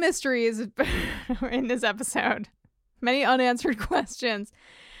many mysteries in this episode. Many unanswered questions.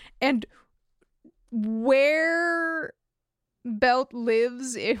 And where Belt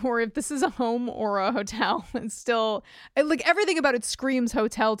lives, or if this is a home or a hotel, it's still like everything about it screams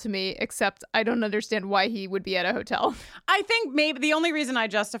hotel to me, except I don't understand why he would be at a hotel. I think maybe the only reason I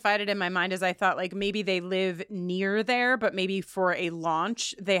justified it in my mind is I thought like maybe they live near there, but maybe for a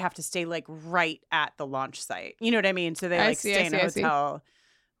launch they have to stay like right at the launch site. You know what I mean? So they stay in a hotel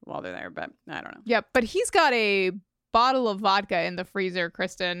while they're there, but I don't know. Yeah, but he's got a bottle of vodka in the freezer,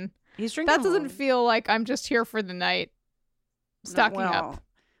 Kristen. He's drinking. That doesn't feel like I'm just here for the night. Stocking up.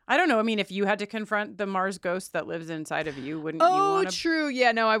 I don't know. I mean, if you had to confront the Mars ghost that lives inside of you, wouldn't you want to? Oh, true.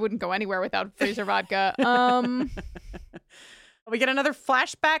 Yeah, no, I wouldn't go anywhere without freezer vodka. We get another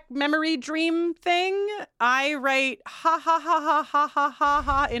flashback memory dream thing. I write ha ha ha ha ha ha ha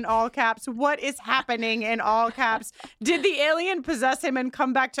ha in all caps. What is happening in all caps? Did the alien possess him and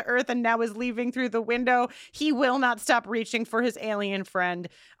come back to Earth and now is leaving through the window? He will not stop reaching for his alien friend.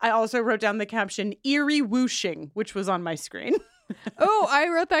 I also wrote down the caption eerie whooshing, which was on my screen. Oh, I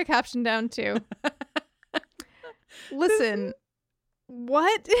wrote that caption down too. Listen,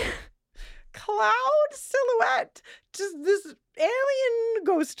 what? Cloud silhouette. Just this alien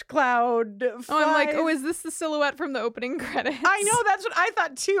ghost cloud. Oh, I'm like, oh, is this the silhouette from the opening credits? I know, that's what I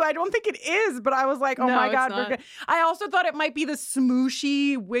thought too. I don't think it is, but I was like, oh my God, we're good. I also thought it might be the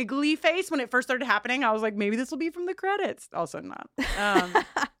smooshy, wiggly face when it first started happening. I was like, maybe this will be from the credits. Also not.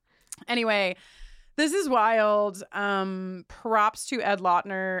 Anyway, This is wild. Props to Ed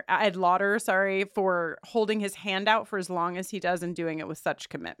Lauder, for holding his hand out for as long as he does and doing it with such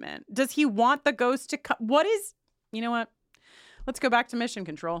commitment. Does he want the ghost to come? You know what? Let's go back to mission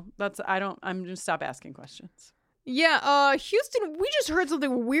control. I'm just stop asking questions. Yeah, Houston, we just heard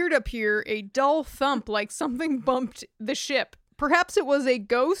something weird up here. A dull thump, like something bumped the ship. Perhaps it was a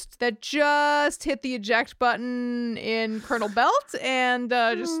ghost that just hit the eject button in Colonel Belt and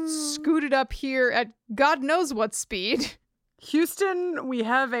just scooted up here at God knows what speed. Houston, we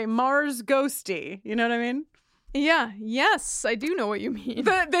have a Mars ghosty. You know what I mean? Yeah, yes, I do know what you mean.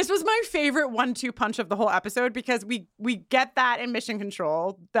 This was my favorite 1-2 punch of the whole episode because we get that in Mission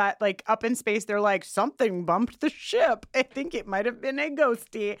Control, that like up in space, they're like, something bumped the ship. I think it might have been a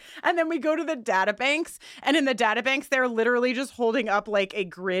ghosty. And then we go to the databanks, and in the databanks, they're literally just holding up like a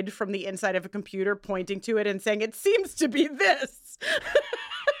grid from the inside of a computer, pointing to it and saying, it seems to be this.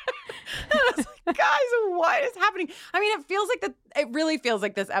 And I was like, guys, what is happening? I mean, it really feels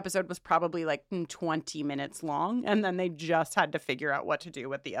like this episode was probably like 20 minutes long, and then they just had to figure out what to do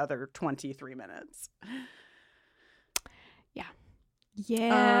with the other 23 minutes.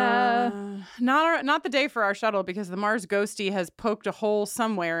 Yeah. Not the day for our shuttle, because the Mars ghosty has poked a hole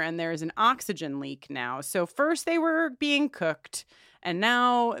somewhere and there's an oxygen leak now. So first they were being cooked, and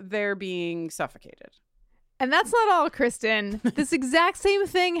now they're being suffocated. And that's not all, Kristen. This exact same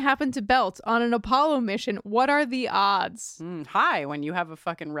thing happened to Belt on an Apollo mission. What are the odds? Hi, when you have a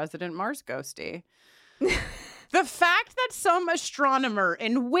fucking resident Mars ghosty. The fact that some astronomer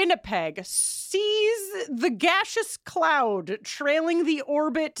in Winnipeg sees the gaseous cloud trailing the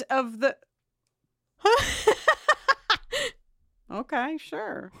orbit of the... Okay,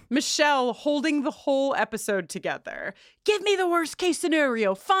 sure. Michelle holding the whole episode together. Give me the worst case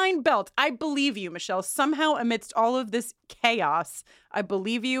scenario. Find Belt. I believe you, Michelle. Somehow amidst all of this chaos, I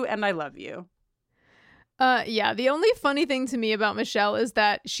believe you and I love you. Yeah, the only funny thing to me about Michelle is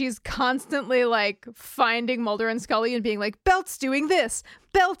that she's constantly like finding Mulder and Scully and being like, Belt's doing this.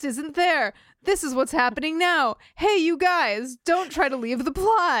 Belt isn't there. This is what's happening now. Hey, you guys, don't try to leave the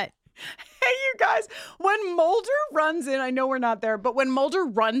plot. Hey, you guys, when Mulder runs in, I know we're not there, but when Mulder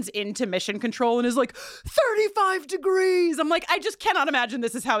runs into Mission Control and is like, 35 degrees, I'm like, I just cannot imagine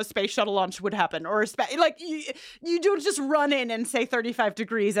this is how a space shuttle launch would happen. Or you don't just run in and say 35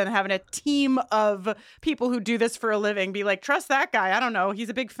 degrees and having a team of people who do this for a living be like, trust that guy. I don't know. He's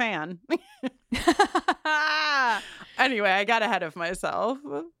a big fan. Anyway, I got ahead of myself.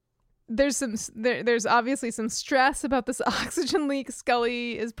 There's obviously some stress about this oxygen leak.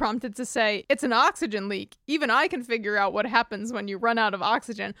 Scully is prompted to say, it's an oxygen leak. Even I can figure out what happens when you run out of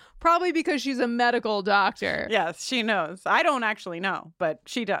oxygen. Probably because she's a medical doctor. Yes, she knows. I don't actually know, but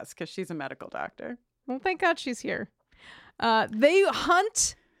she does because she's a medical doctor. Well, thank God she's here. They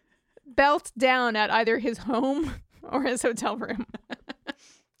hunt Belt down at either his home or his hotel room.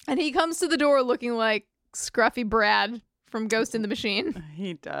 And he comes to the door looking like Scruffy Brad from Ghost in the Machine.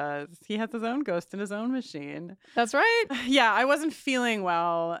 He does. He has his own ghost in his own machine. That's right. Yeah, I wasn't feeling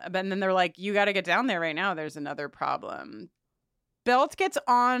well. But then they're like, you got to get down there right now. There's another problem. Belt gets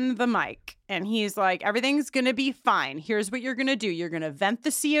on the mic and he's like, everything's going to be fine. Here's what you're going to do. You're going to vent the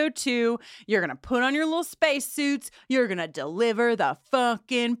CO2. You're going to put on your little spacesuits. You're going to deliver the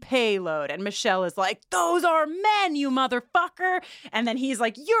fucking payload. And Michelle is like, those are men, you motherfucker. And then he's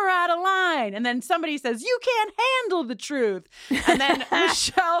like, you're out of line. And then somebody says, you can't handle the truth. And then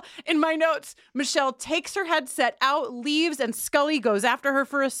Michelle, in my notes, Michelle takes her headset out, leaves, and Scully goes after her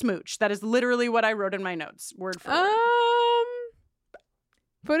for a smooch. That is literally what I wrote in my notes, word for word.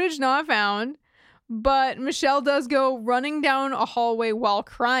 Footage not found, but Michelle does go running down a hallway while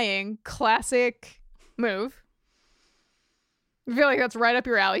crying. Classic move. I feel like that's right up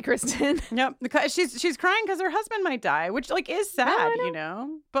your alley, Kristen. Yep, because she's crying because her husband might die, which like is sad, you know.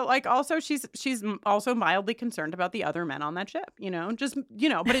 But like also she's also mildly concerned about the other men on that ship, you know. Just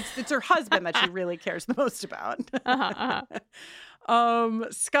but it's her husband that she really cares the most about.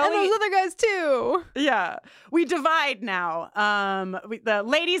 Scully and those other guys too. Yeah, we divide now. The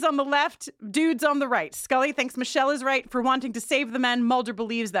ladies on the left, dudes on the right. Scully thinks Michelle is right for wanting to save the men. Mulder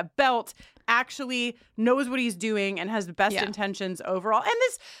believes that Belt actually knows what he's doing and has the best intentions overall. And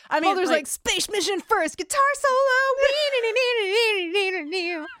this, I mean, Mulder's like space mission first, guitar solo.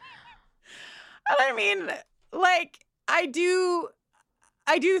 And I mean, like, I do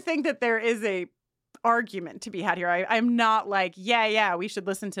think that there is a argument to be had here. I'm not like, yeah, we should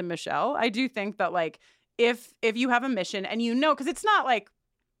listen to Michelle. I do think that like if you have a mission and because it's not like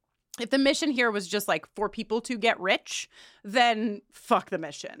if the mission here was just like for people to get rich, then fuck the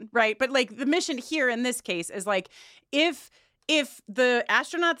mission, right? But like the mission here in this case is like if if the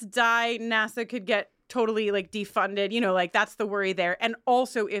astronauts die, NASA could get totally like defunded, like that's the worry there. And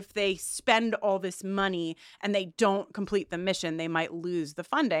also if they spend all this money and they don't complete the mission, they might lose the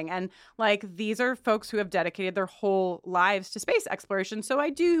funding. And like these are folks who have dedicated their whole lives to space exploration. So I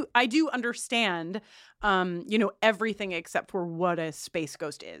do understand everything except for what a space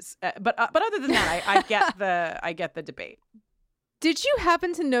ghost is. But other than that, I get the debate. Did you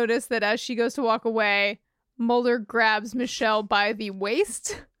happen to notice that as she goes to walk away, Mulder grabs Michelle by the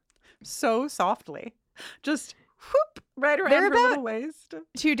waist? So softly. Just whoop right around her little waist.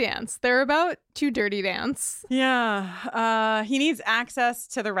 To dance. They're about to dirty dance. Yeah. He needs access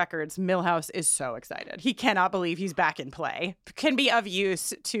to the records. Milhouse is so excited. He cannot believe he's back in play. Can be of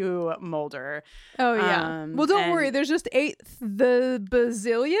use to Mulder. Oh, yeah. Well, don't worry. There's just 8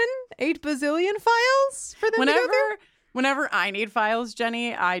 bazillion files for them to go through. Whenever I need files,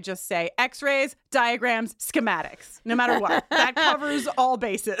 Jenny, I just say x-rays, diagrams, schematics. No matter what. That covers all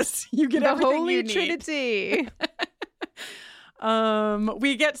bases. You get everything you need. The Holy Trinity.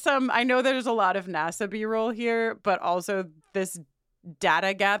 We get some, I know there's a lot of NASA B-roll here, but also this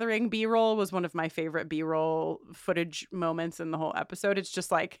data gathering B-roll was one of my favorite B-roll footage moments in the whole episode. It's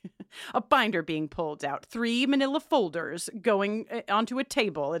just like a binder being pulled out, 3 manila folders going onto a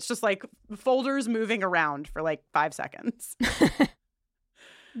table. It's just like folders moving around for like 5 seconds.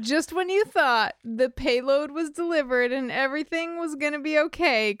 Just when you thought the payload was delivered and everything was going to be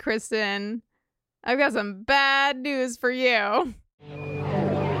okay, Kristen, I've got some bad news for you.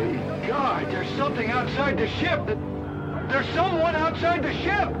 Holy God, there's something outside the ship There's someone outside the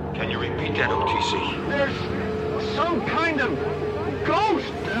ship! Can you repeat that, OTC? There's some kind of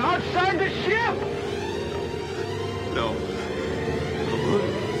ghost outside the ship! No.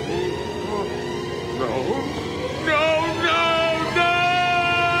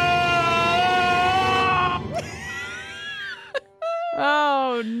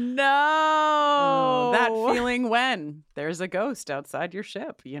 Oh, no. Oh, that feeling when there's a ghost outside your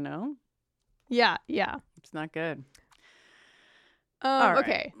ship, Yeah. It's not good.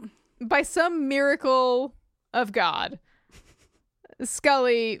 Okay. By some miracle of God,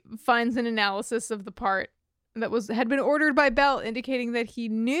 Scully finds an analysis of the part that had been ordered by Belt, indicating that he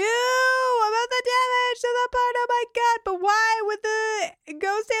knew about the damage to the part. Oh my God! But why would the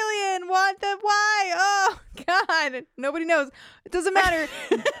ghost alien want the why? Oh God! Nobody knows. It doesn't matter.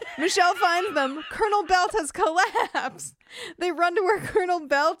 Michelle finds them. Colonel Belt has collapsed. They run to where Colonel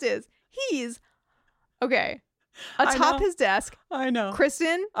Belt is. He's okay. Atop his desk. I know.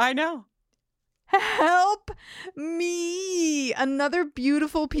 Kristen. I know. Help me. Another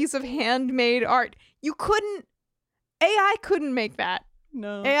beautiful piece of handmade art. AI couldn't make that.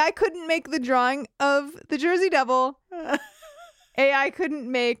 No. AI couldn't make the drawing of the Jersey Devil. AI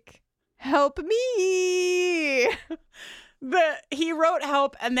couldn't make help me. He wrote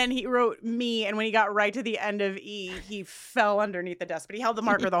help and then he wrote me, and when he got right to the end of E, he fell underneath the desk, but he held the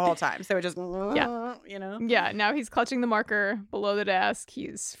marker the whole time, so it just Yeah, now he's clutching the marker below the desk.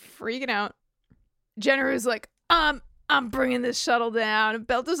 He's freaking out. Jennifer's like, I'm bringing this shuttle down, and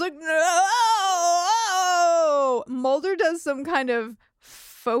Belt is like, no. Mulder does some kind of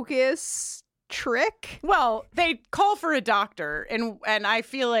focus trick. Well, they call for a doctor, and I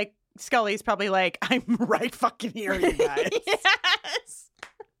feel like Scully's probably like, I'm right fucking here, you guys. Yes.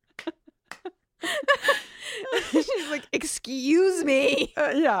 She's like, excuse me.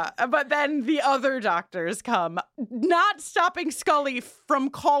 Yeah, but then the other doctors come, not stopping Scully from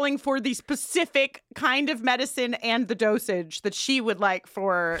calling for the specific kind of medicine and the dosage that she would like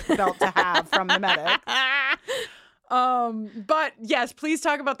for Belt to have from the medic. But yes, please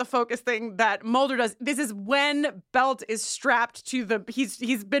talk about the focus thing that Mulder does. This is when Belt is strapped to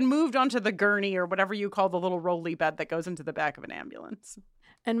he's been moved onto the gurney or whatever you call the little rolly bed that goes into the back of an ambulance.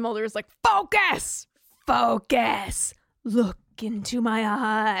 And Mulder's like, focus! Focus! Look into my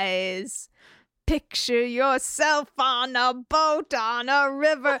eyes. Picture yourself on a boat on a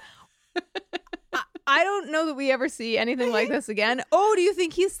river. I don't know that we ever see anything like this again. Oh, do you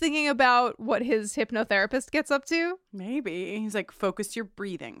think he's thinking about what his hypnotherapist gets up to? Maybe. He's like, focus your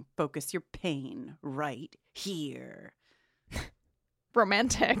breathing. Focus your pain right here.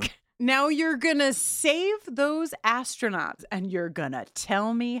 Romantic. Now you're gonna save those astronauts and you're gonna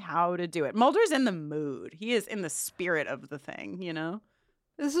tell me how to do it. Mulder's in the mood. He is in the spirit of the thing,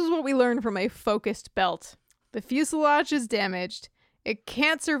 This is what we learned from a focused Belt. The fuselage is damaged. It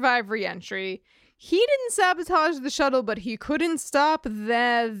can't survive re-entry. He didn't sabotage the shuttle, but he couldn't stop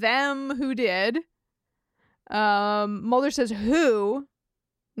them who did. Mulder says who.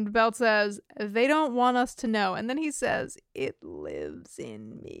 And Belt says, they don't want us to know. And then he says, it lives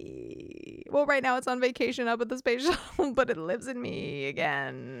in me. Well, right now it's on vacation up at the space shuttle, but it lives in me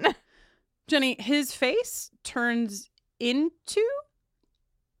again. Jenny, his face turns into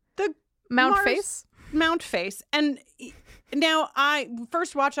the Mount Mars face? Mount face. And now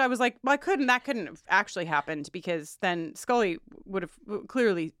first watch, I was like, well, that couldn't have actually happened because then Scully would have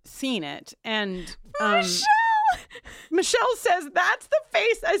clearly seen it. And Michelle says, that's the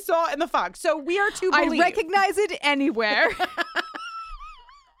face I saw in the fog. So we are to believe. I recognize it anywhere.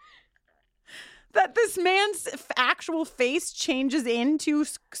 That this man's actual face changes into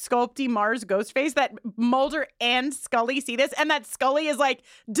Sculpty Mars ghost face, that Mulder and Scully see this, and that Scully is like,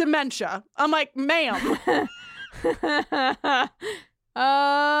 dementia. I'm like, ma'am.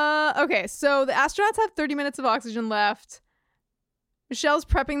 Okay, so the astronauts have 30 minutes of oxygen left. Michelle's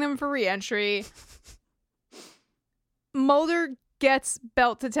prepping them for re-entry. Mulder gets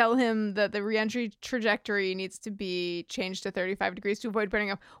Belt to tell him that the re-entry trajectory needs to be changed to 35 degrees to avoid burning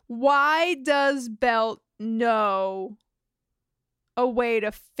up. Why does Belt know a way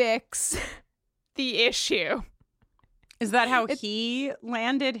to fix the issue? Is that how he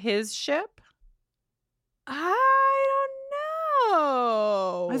landed his ship? I don't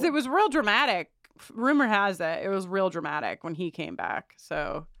know. Because it was real dramatic. Rumor has it was real dramatic when he came back.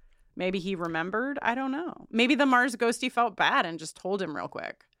 So maybe he remembered. I don't know. Maybe the Mars ghostie felt bad and just told him real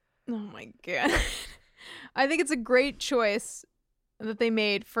quick. Oh my God. I think it's a great choice that they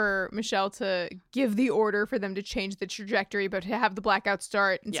made for Michelle to give the order for them to change the trajectory, but to have the blackout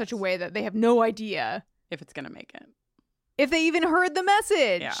start in such a way that they have no idea if it's going to make it. If they even heard the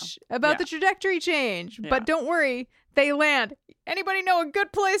message about the trajectory change. Yeah. But don't worry, they land. Anybody know a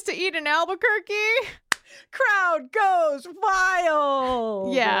good place to eat in Albuquerque? Crowd goes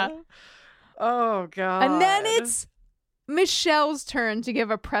wild. Yeah. Oh, God. And then it's Michelle's turn to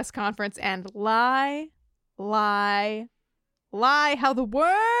give a press conference and lie how the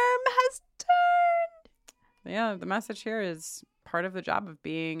worm has turned. Yeah, the message here is part of the job of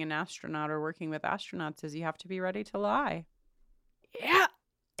being an astronaut or working with astronauts is you have to be ready to lie. Yeah.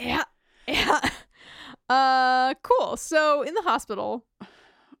 Cool. So in the hospital.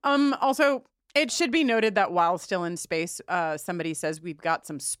 Also, it should be noted that while still in space, somebody says we've got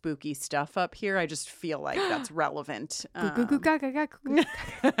some spooky stuff up here. I just feel like that's relevant. Okay,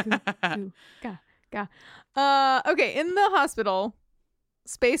 in the hospital,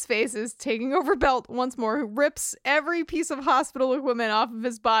 Space Face is taking over Belt once more, who rips every piece of hospital equipment off of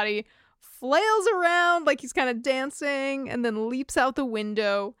his body, flails around like he's kind of dancing, and then leaps out the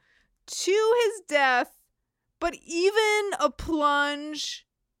window to his death. But even a plunge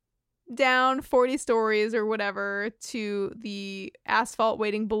down 40 stories or whatever to the asphalt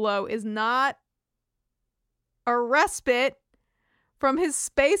waiting below is not a respite from his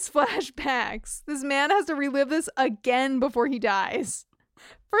space flashbacks. This man has to relive this again before he dies.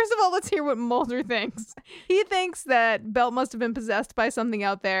 First of all, let's hear what Mulder thinks. He thinks that Belt must have been possessed by something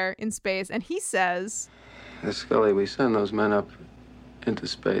out there in space, and he says, Scully, we send those men up into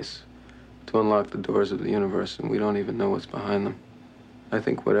space to unlock the doors of the universe, and we don't even know what's behind them. I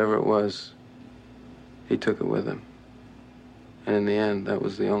think whatever it was, he took it with him. And in the end, that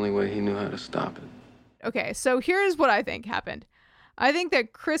was the only way he knew how to stop it. Okay, so here's what I think happened. I think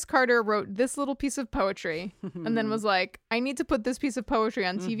that Chris Carter wrote this little piece of poetry and then was like, I need to put this piece of poetry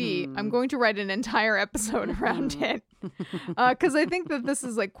on TV. I'm going to write an entire episode around it. Because I think that this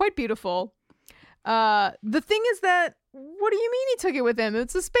is like quite beautiful. The thing is that, what do you mean he took it with him?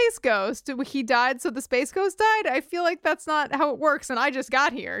 It's a space ghost. He died, so the space ghost died? I feel like that's not how it works, and I just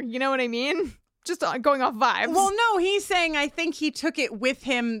got here. You know what I mean? Just going off vibes. Well, no, he's saying I think he took it with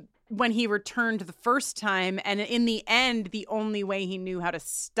him when he returned the first time, and in the end, the only way he knew how to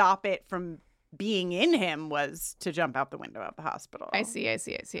stop it from being in him was to jump out the window of the hospital. I see. I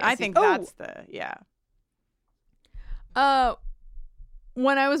think that's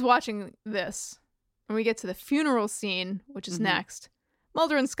when I was watching this, when we get to the funeral scene, which is next,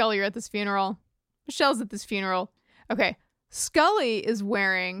 Mulder and Scully are at this funeral. Michelle's at this funeral. Okay, Scully is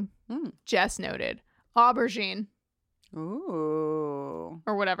wearing, Jess noted, aubergine. Ooh.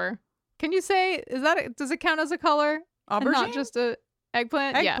 Or whatever. Can you say, does it count as a color? Aubergine? And not just a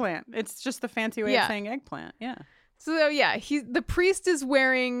eggplant? Eggplant. Yeah. It's just the fancy way of saying eggplant. Yeah. So yeah, the priest is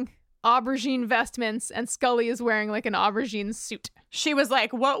wearing aubergine vestments and Scully is wearing like an aubergine suit. She was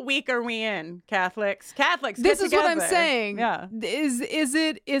like, what week are we in, Catholics? This is what I'm saying. Yeah. Is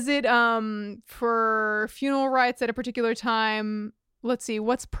it for funeral rites at a particular time? Let's see,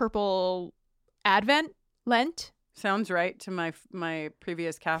 what's purple? Advent? Lent? Sounds right to my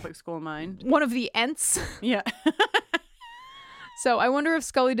previous Catholic school mind. One of the Ents. Yeah. So I wonder if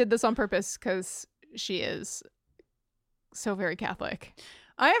Scully did this on purpose because she is so very Catholic.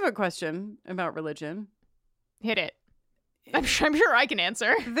 I have a question about religion. Hit it. I'm sure I can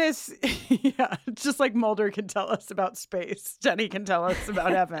answer. This, yeah, just like Mulder can tell us about space, Jenny can tell us about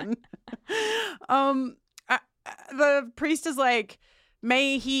heaven. The priest is like,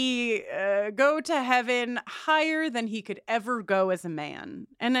 may he go to heaven higher than he could ever go as a man.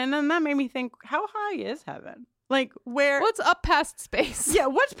 And then that made me think, how high is heaven? Like where? What's up past space? Yeah,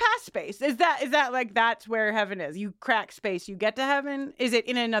 what's past space? Is that like that's where heaven is? You crack space, you get to heaven? Is it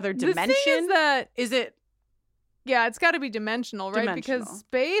in another dimension? The thing is that is it? Yeah, it's got to be dimensional, right? Because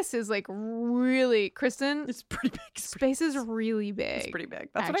space is like really, Kristen. It's pretty big. Space is really big. It's pretty big.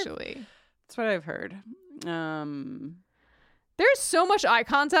 That's that's what I've heard. There's so much eye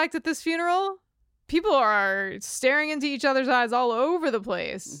contact at this funeral. People are staring into each other's eyes all over the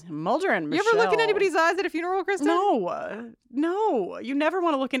place. Mulder and Michelle. You ever look in anybody's eyes at a funeral, Kristen? No. You never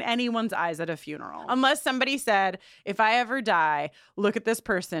want to look in anyone's eyes at a funeral. Unless somebody said, if I ever die, look at this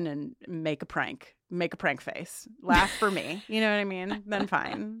person and make a prank. Make a prank face. Laugh for me. You know what I mean? Then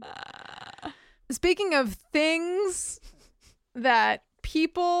fine. Speaking of things that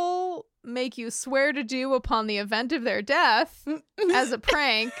people make you swear to do upon the event of their death as a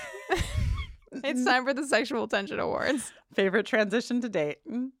prank, it's time for the Sexual Tension Awards. Favorite transition to date.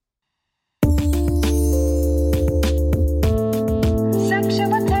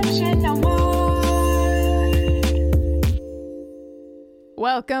 Sexual Tension Award.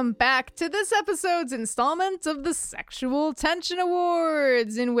 Welcome back to this episode's installment of the Sexual Tension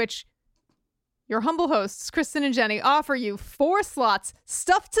Awards, in which your humble hosts, Kristen and Jenny, offer you 4 slots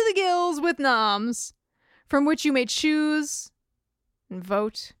stuffed to the gills with noms, from which you may choose and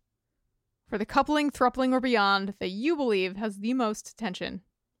vote for the coupling, throupling, or beyond that you believe has the most tension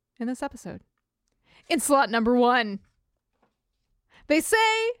in this episode. In slot number 1, they say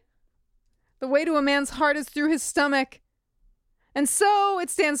the way to a man's heart is through his stomach. And so it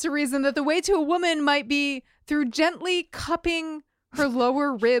stands to reason that the way to a woman might be through gently cupping her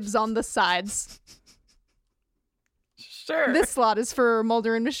lower ribs on the sides. Sure. This slot is for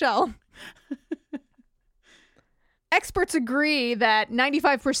Mulder and Michelle. Experts agree that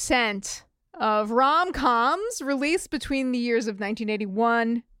 95% of rom-coms released between the years of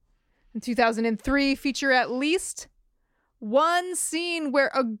 1981 and 2003 feature at least one scene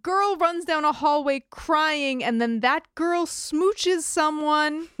where a girl runs down a hallway crying and then that girl smooches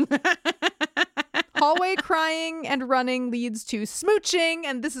someone. Hallway crying and running leads to smooching,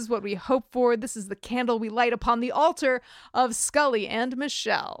 and this is what we hope for. This is the candle we light upon the altar of Scully and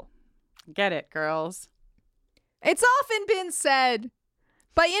Michelle. Get it, girls. It's often been said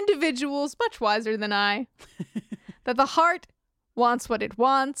by individuals much wiser than I that the heart wants what it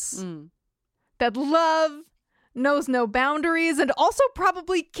wants, that love knows no boundaries, and also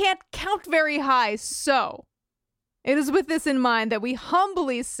probably can't count very high. So it is with this in mind that we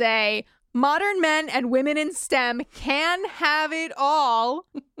humbly say modern men and women in STEM can have it all.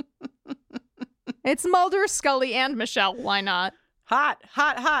 It's Mulder, Scully, and Michelle. Why not? Hot,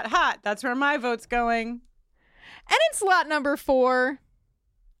 hot, hot, hot. That's where my vote's going. And in slot number 4,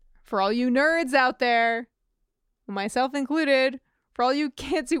 for all you nerds out there, myself included, for all you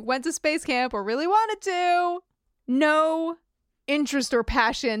kids who went to space camp or really wanted to, no interest or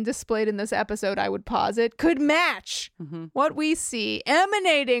passion displayed in this episode, I would posit, could match what we see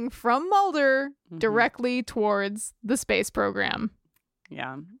emanating from Mulder directly towards the space program.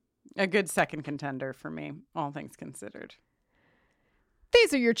 Yeah, a good second contender for me, all things considered.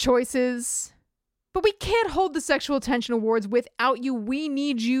 These are your choices, but we can't hold the Sexual Tension Awards without you. We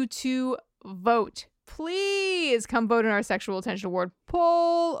need you to vote. Please come vote in our Sexual Tension Award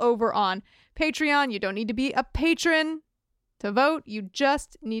poll over on Patreon. You don't need to be a patron to vote. You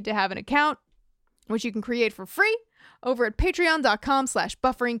just need to have an account, which you can create for free over at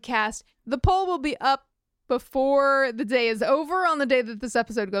patreon.com/bufferingcast. The poll will be up before the day is over on the day that this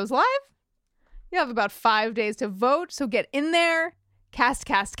episode goes live. You have about 5 days to vote, so get in there. Cast.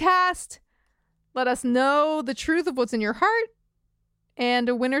 Let us know the truth of what's in your heart, and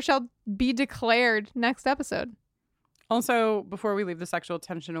a winner shall be declared next episode. Also, before we leave the Sexual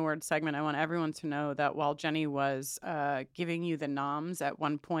Tension Award segment, I want everyone to know that while Jenny was giving you the noms, at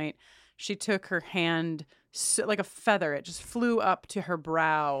one point, she took her hand like a feather. It just flew up to her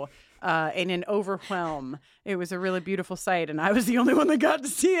brow in an overwhelm. It was a really beautiful sight, and I was the only one that got to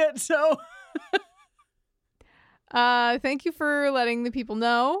see it, so... Thank you for letting the people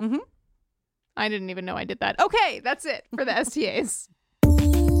know. I didn't even know I did that. Okay, that's it for the STAs.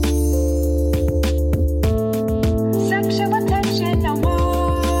 Sexual Tension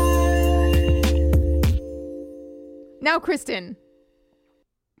Award. Now, Kristen,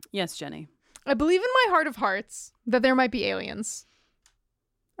 Yes, Jenny. I believe in my heart of hearts that there might be aliens.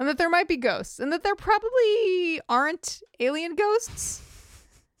 And that there might be ghosts. And that there probably aren't alien ghosts.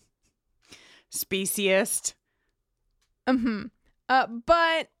 Speciest.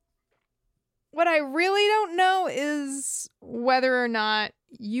 But what I really don't know is whether or not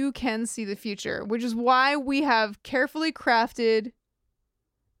you can see the future, which is why we have carefully crafted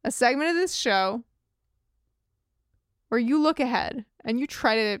a segment of this show where you look ahead and you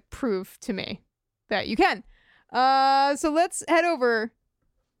try to prove to me that you can. So let's head over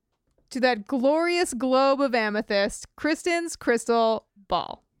to that glorious globe of amethyst, Kristen's crystal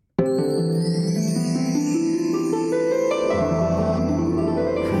ball.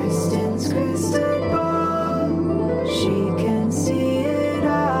 Kristen's crystal ball, she can see it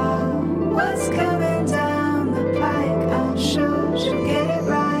all. What's coming down the pike, I'm sure she'll get it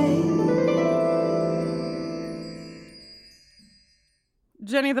right.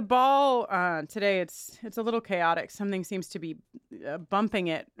 Jenny, the ball today, it's a little chaotic. Something seems to be bumping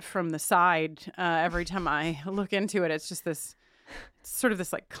it from the side every time I look into it. It's just this sort of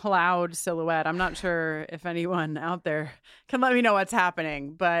this like cloud silhouette. I'm not sure if anyone out there can let me know what's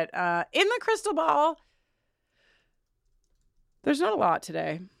happening. But in the crystal ball, there's not a lot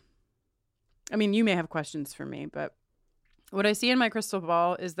today. I mean, you may have questions for me, but what I see in my crystal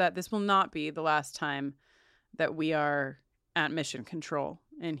ball is that this will not be the last time that we are at mission control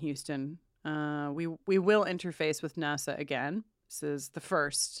in Houston. We will interface with NASA again. This is the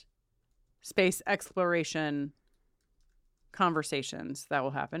first space exploration conversations that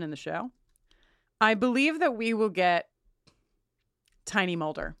will happen in the show. I believe that we will get Tiny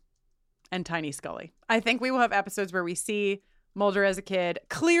Mulder and Tiny Scully. I think we will have episodes where we see Mulder as a kid.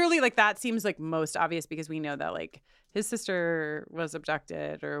 Clearly, like, that seems like most obvious because we know that, like, his sister was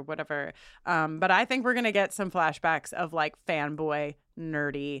abducted or whatever. But I think we're going to get some flashbacks of, like, fanboy,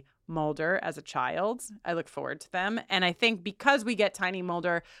 nerdy Mulder as a child. I look forward to them. And I think because we get Tiny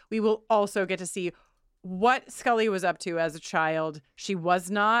Mulder, we will also get to see what Scully was up to as a child. She was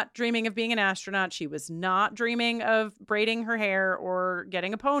not dreaming of being an astronaut. She was not dreaming of braiding her hair or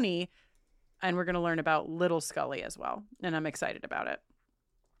getting a pony. And we're going to learn about little Scully as well. And I'm excited about it.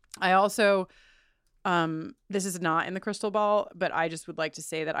 I also, this is not in the crystal ball, but I just would like to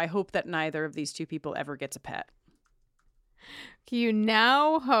say that I hope that neither of these two people ever gets a pet. You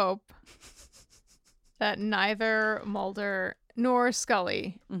now hope that neither Mulder nor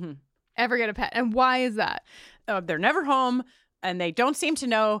Scully ever get a pet. And why is that? They're never home, and they don't seem to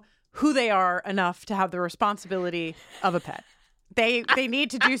know who they are enough to have the responsibility of a pet. They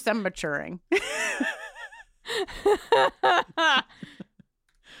need to do some maturing.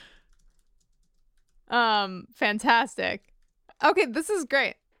 Fantastic. Okay, this is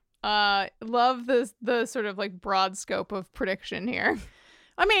great. Love the sort of like broad scope of prediction here.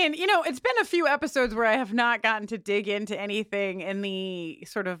 I mean, you know, it's been a few episodes where I have not gotten to dig into anything in the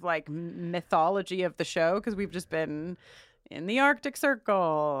sort of like mythology of the show because we've just been in the Arctic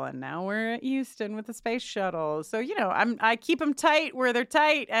Circle and now we're at Houston with the space shuttle. So, you know, I keep them tight where they're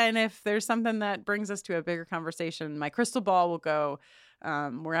tight. And if there's something that brings us to a bigger conversation, my crystal ball will go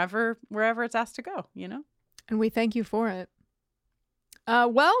wherever it's asked to go, you know? And we thank you for it.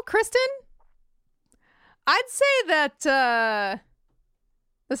 Well, Kristen, I'd say that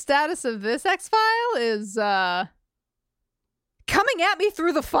the status of this X-File is coming at me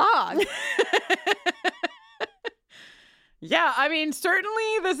through the fog. Yeah, I mean, certainly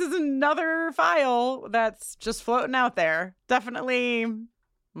this is another file that's just floating out there. Definitely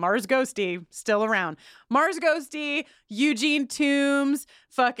Mars Ghosty still around. Mars Ghosty, Eugene Toombs,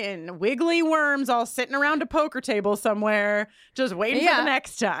 fucking wiggly worms all sitting around a poker table somewhere, just waiting for the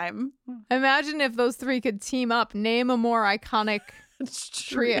next time. Imagine if those three could team up. Name a more iconic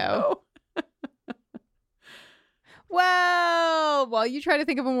trio. Well, while you try to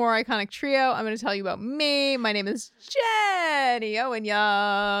think of a more iconic trio, I'm going to tell you about me. My name is Jenny Owen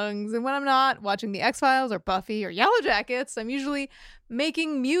Youngs. And when I'm not watching The X-Files or Buffy or Yellow Jackets, I'm usually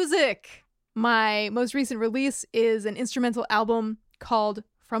making music. My most recent release is an instrumental album called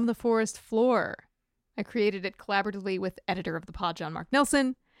From the Forest Floor. I created it collaboratively with editor of the pod, John Mark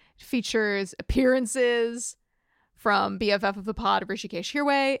Nelson. It features appearances from BFF of the pod, Rishikesh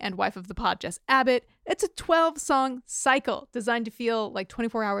Hirway, and wife of the pod, Jess Abbott. It's a 12-song cycle designed to feel like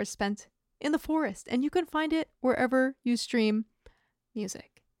 24 hours spent in the forest, and you can find it wherever you stream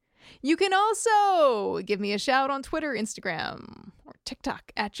music. You can also give me a shout on Twitter, Instagram, or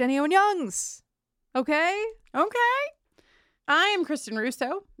TikTok at Jenny Owen Youngs. Okay? Okay. I am Kristen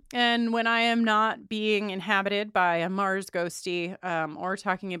Russo. And when I am not being inhabited by a Mars ghostie or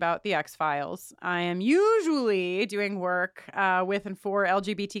talking about the X-Files, I am usually doing work with and for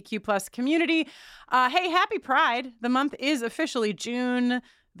LGBTQ plus community. Hey, happy Pride. The month is officially June.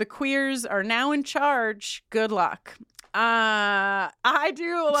 The queers are now in charge. Good luck. I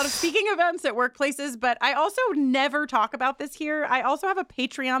do a lot of speaking events at workplaces, but I also never talk about this here. I also have a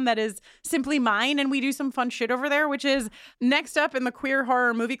Patreon that is simply mine, and we do some fun shit over there, which is next up in the Queer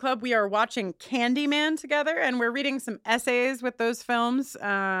Horror Movie Club. We are watching Candyman together, and we're reading some essays with those films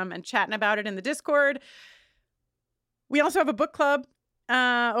and chatting about it in the Discord. We also have a book club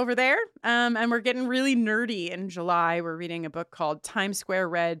over there, and we're getting really nerdy in July. We're reading a book called Times Square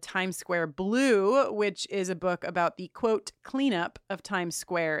Red, Times Square Blue, which is a book about the, quote, cleanup of Times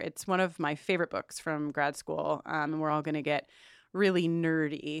Square. It's one of my favorite books from grad school, and we're all going to get really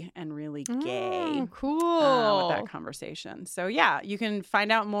nerdy and really gay. Cool. With that conversation. So yeah, you can find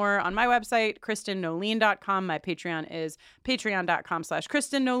out more on my website, KristenNoline.com. My Patreon is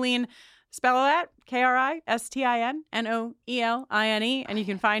patreon.com/KristenNoline. Spell that, KristenNoline, and you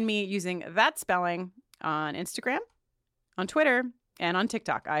can find me using that spelling on Instagram, on Twitter, and on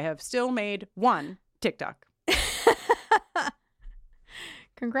TikTok. I have still made one TikTok.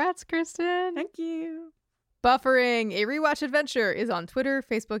 Congrats, Kristen. Thank you. Buffering, a rewatch adventure, is on Twitter,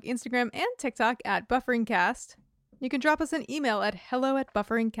 Facebook, Instagram, and TikTok at BufferingCast. You can drop us an email at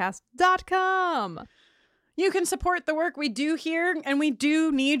hello@bufferingcast.com. You can support the work we do here, and we do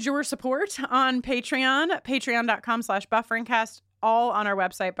need your support on Patreon, patreon.com/bufferingcast, all on our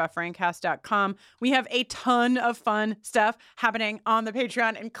website, bufferingcast.com. We have a ton of fun stuff happening on the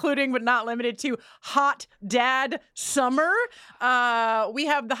Patreon, including but not limited to Hot Dad Summer. We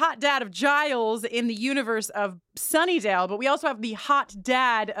have the Hot Dad of Giles in the universe of Sunnydale, but we also have the Hot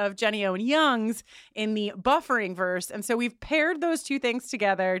Dad of Jenny Owen Youngs in the Buffering verse. And so we've paired those two things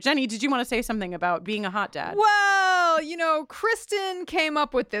together. Jenny, did you want to say something about being a hot dad? Well, Kristen came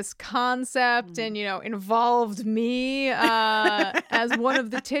up with this concept and, involved me as one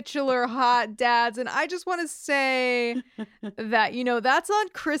of the titular hot dads. And I just want to say that, that's on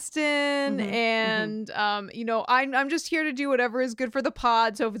Kristen. And, I'm just here to do whatever is good for the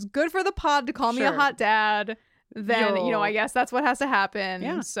pod. So if it's good for the pod to call me a hot dad, then, I guess that's what has to happen.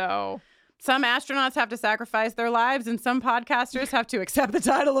 Yeah. So some astronauts have to sacrifice their lives and some podcasters have to accept the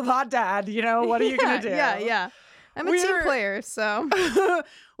title of hot dad. What are you going to do? Yeah. I'm a team player, so.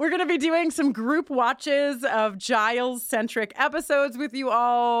 We're going to be doing some group watches of Giles-centric episodes with you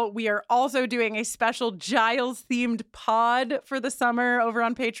all. We are also doing a special Giles-themed pod for the summer over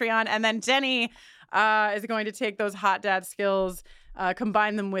on Patreon. And then Jenny is going to take those hot dad skills,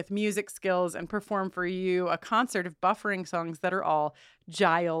 combine them with music skills, and perform for you a concert of buffering songs that are all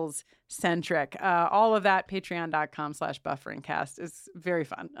Giles-centric. All of that, patreon.com/bufferingcast, is very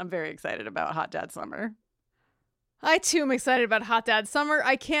fun. I'm very excited about Hot Dad Summer. I, too, am excited about Hot Dad Summer.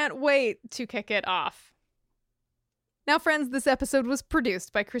 I can't wait to kick it off. Now, friends, this episode was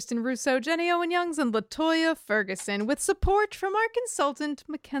produced by Kristen Russo, Jenny Owen Youngs, and LaToya Ferguson, with support from our consultant,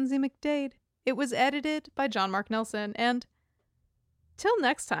 Mackenzie McDade. It was edited by John Mark Nelson, and till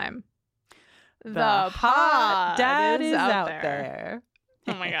next time, the hot dad is out there.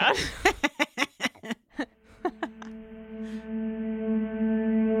 Oh my God.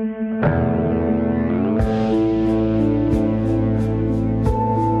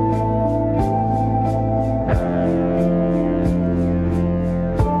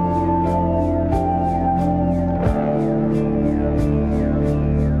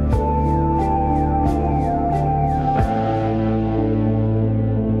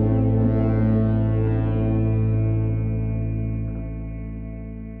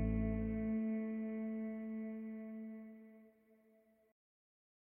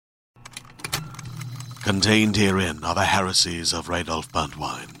 Contained herein are the heresies of Radolf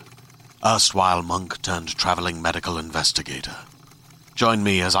Burntwine, erstwhile monk turned traveling medical investigator. Join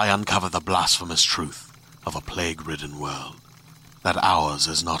me as I uncover the blasphemous truth of a plague-ridden world, that ours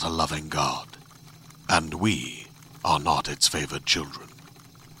is not a loving God, and we are not its favored children.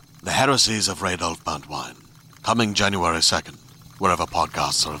 The heresies of Radolf Burntwine, coming January 2nd, wherever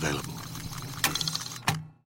podcasts are available.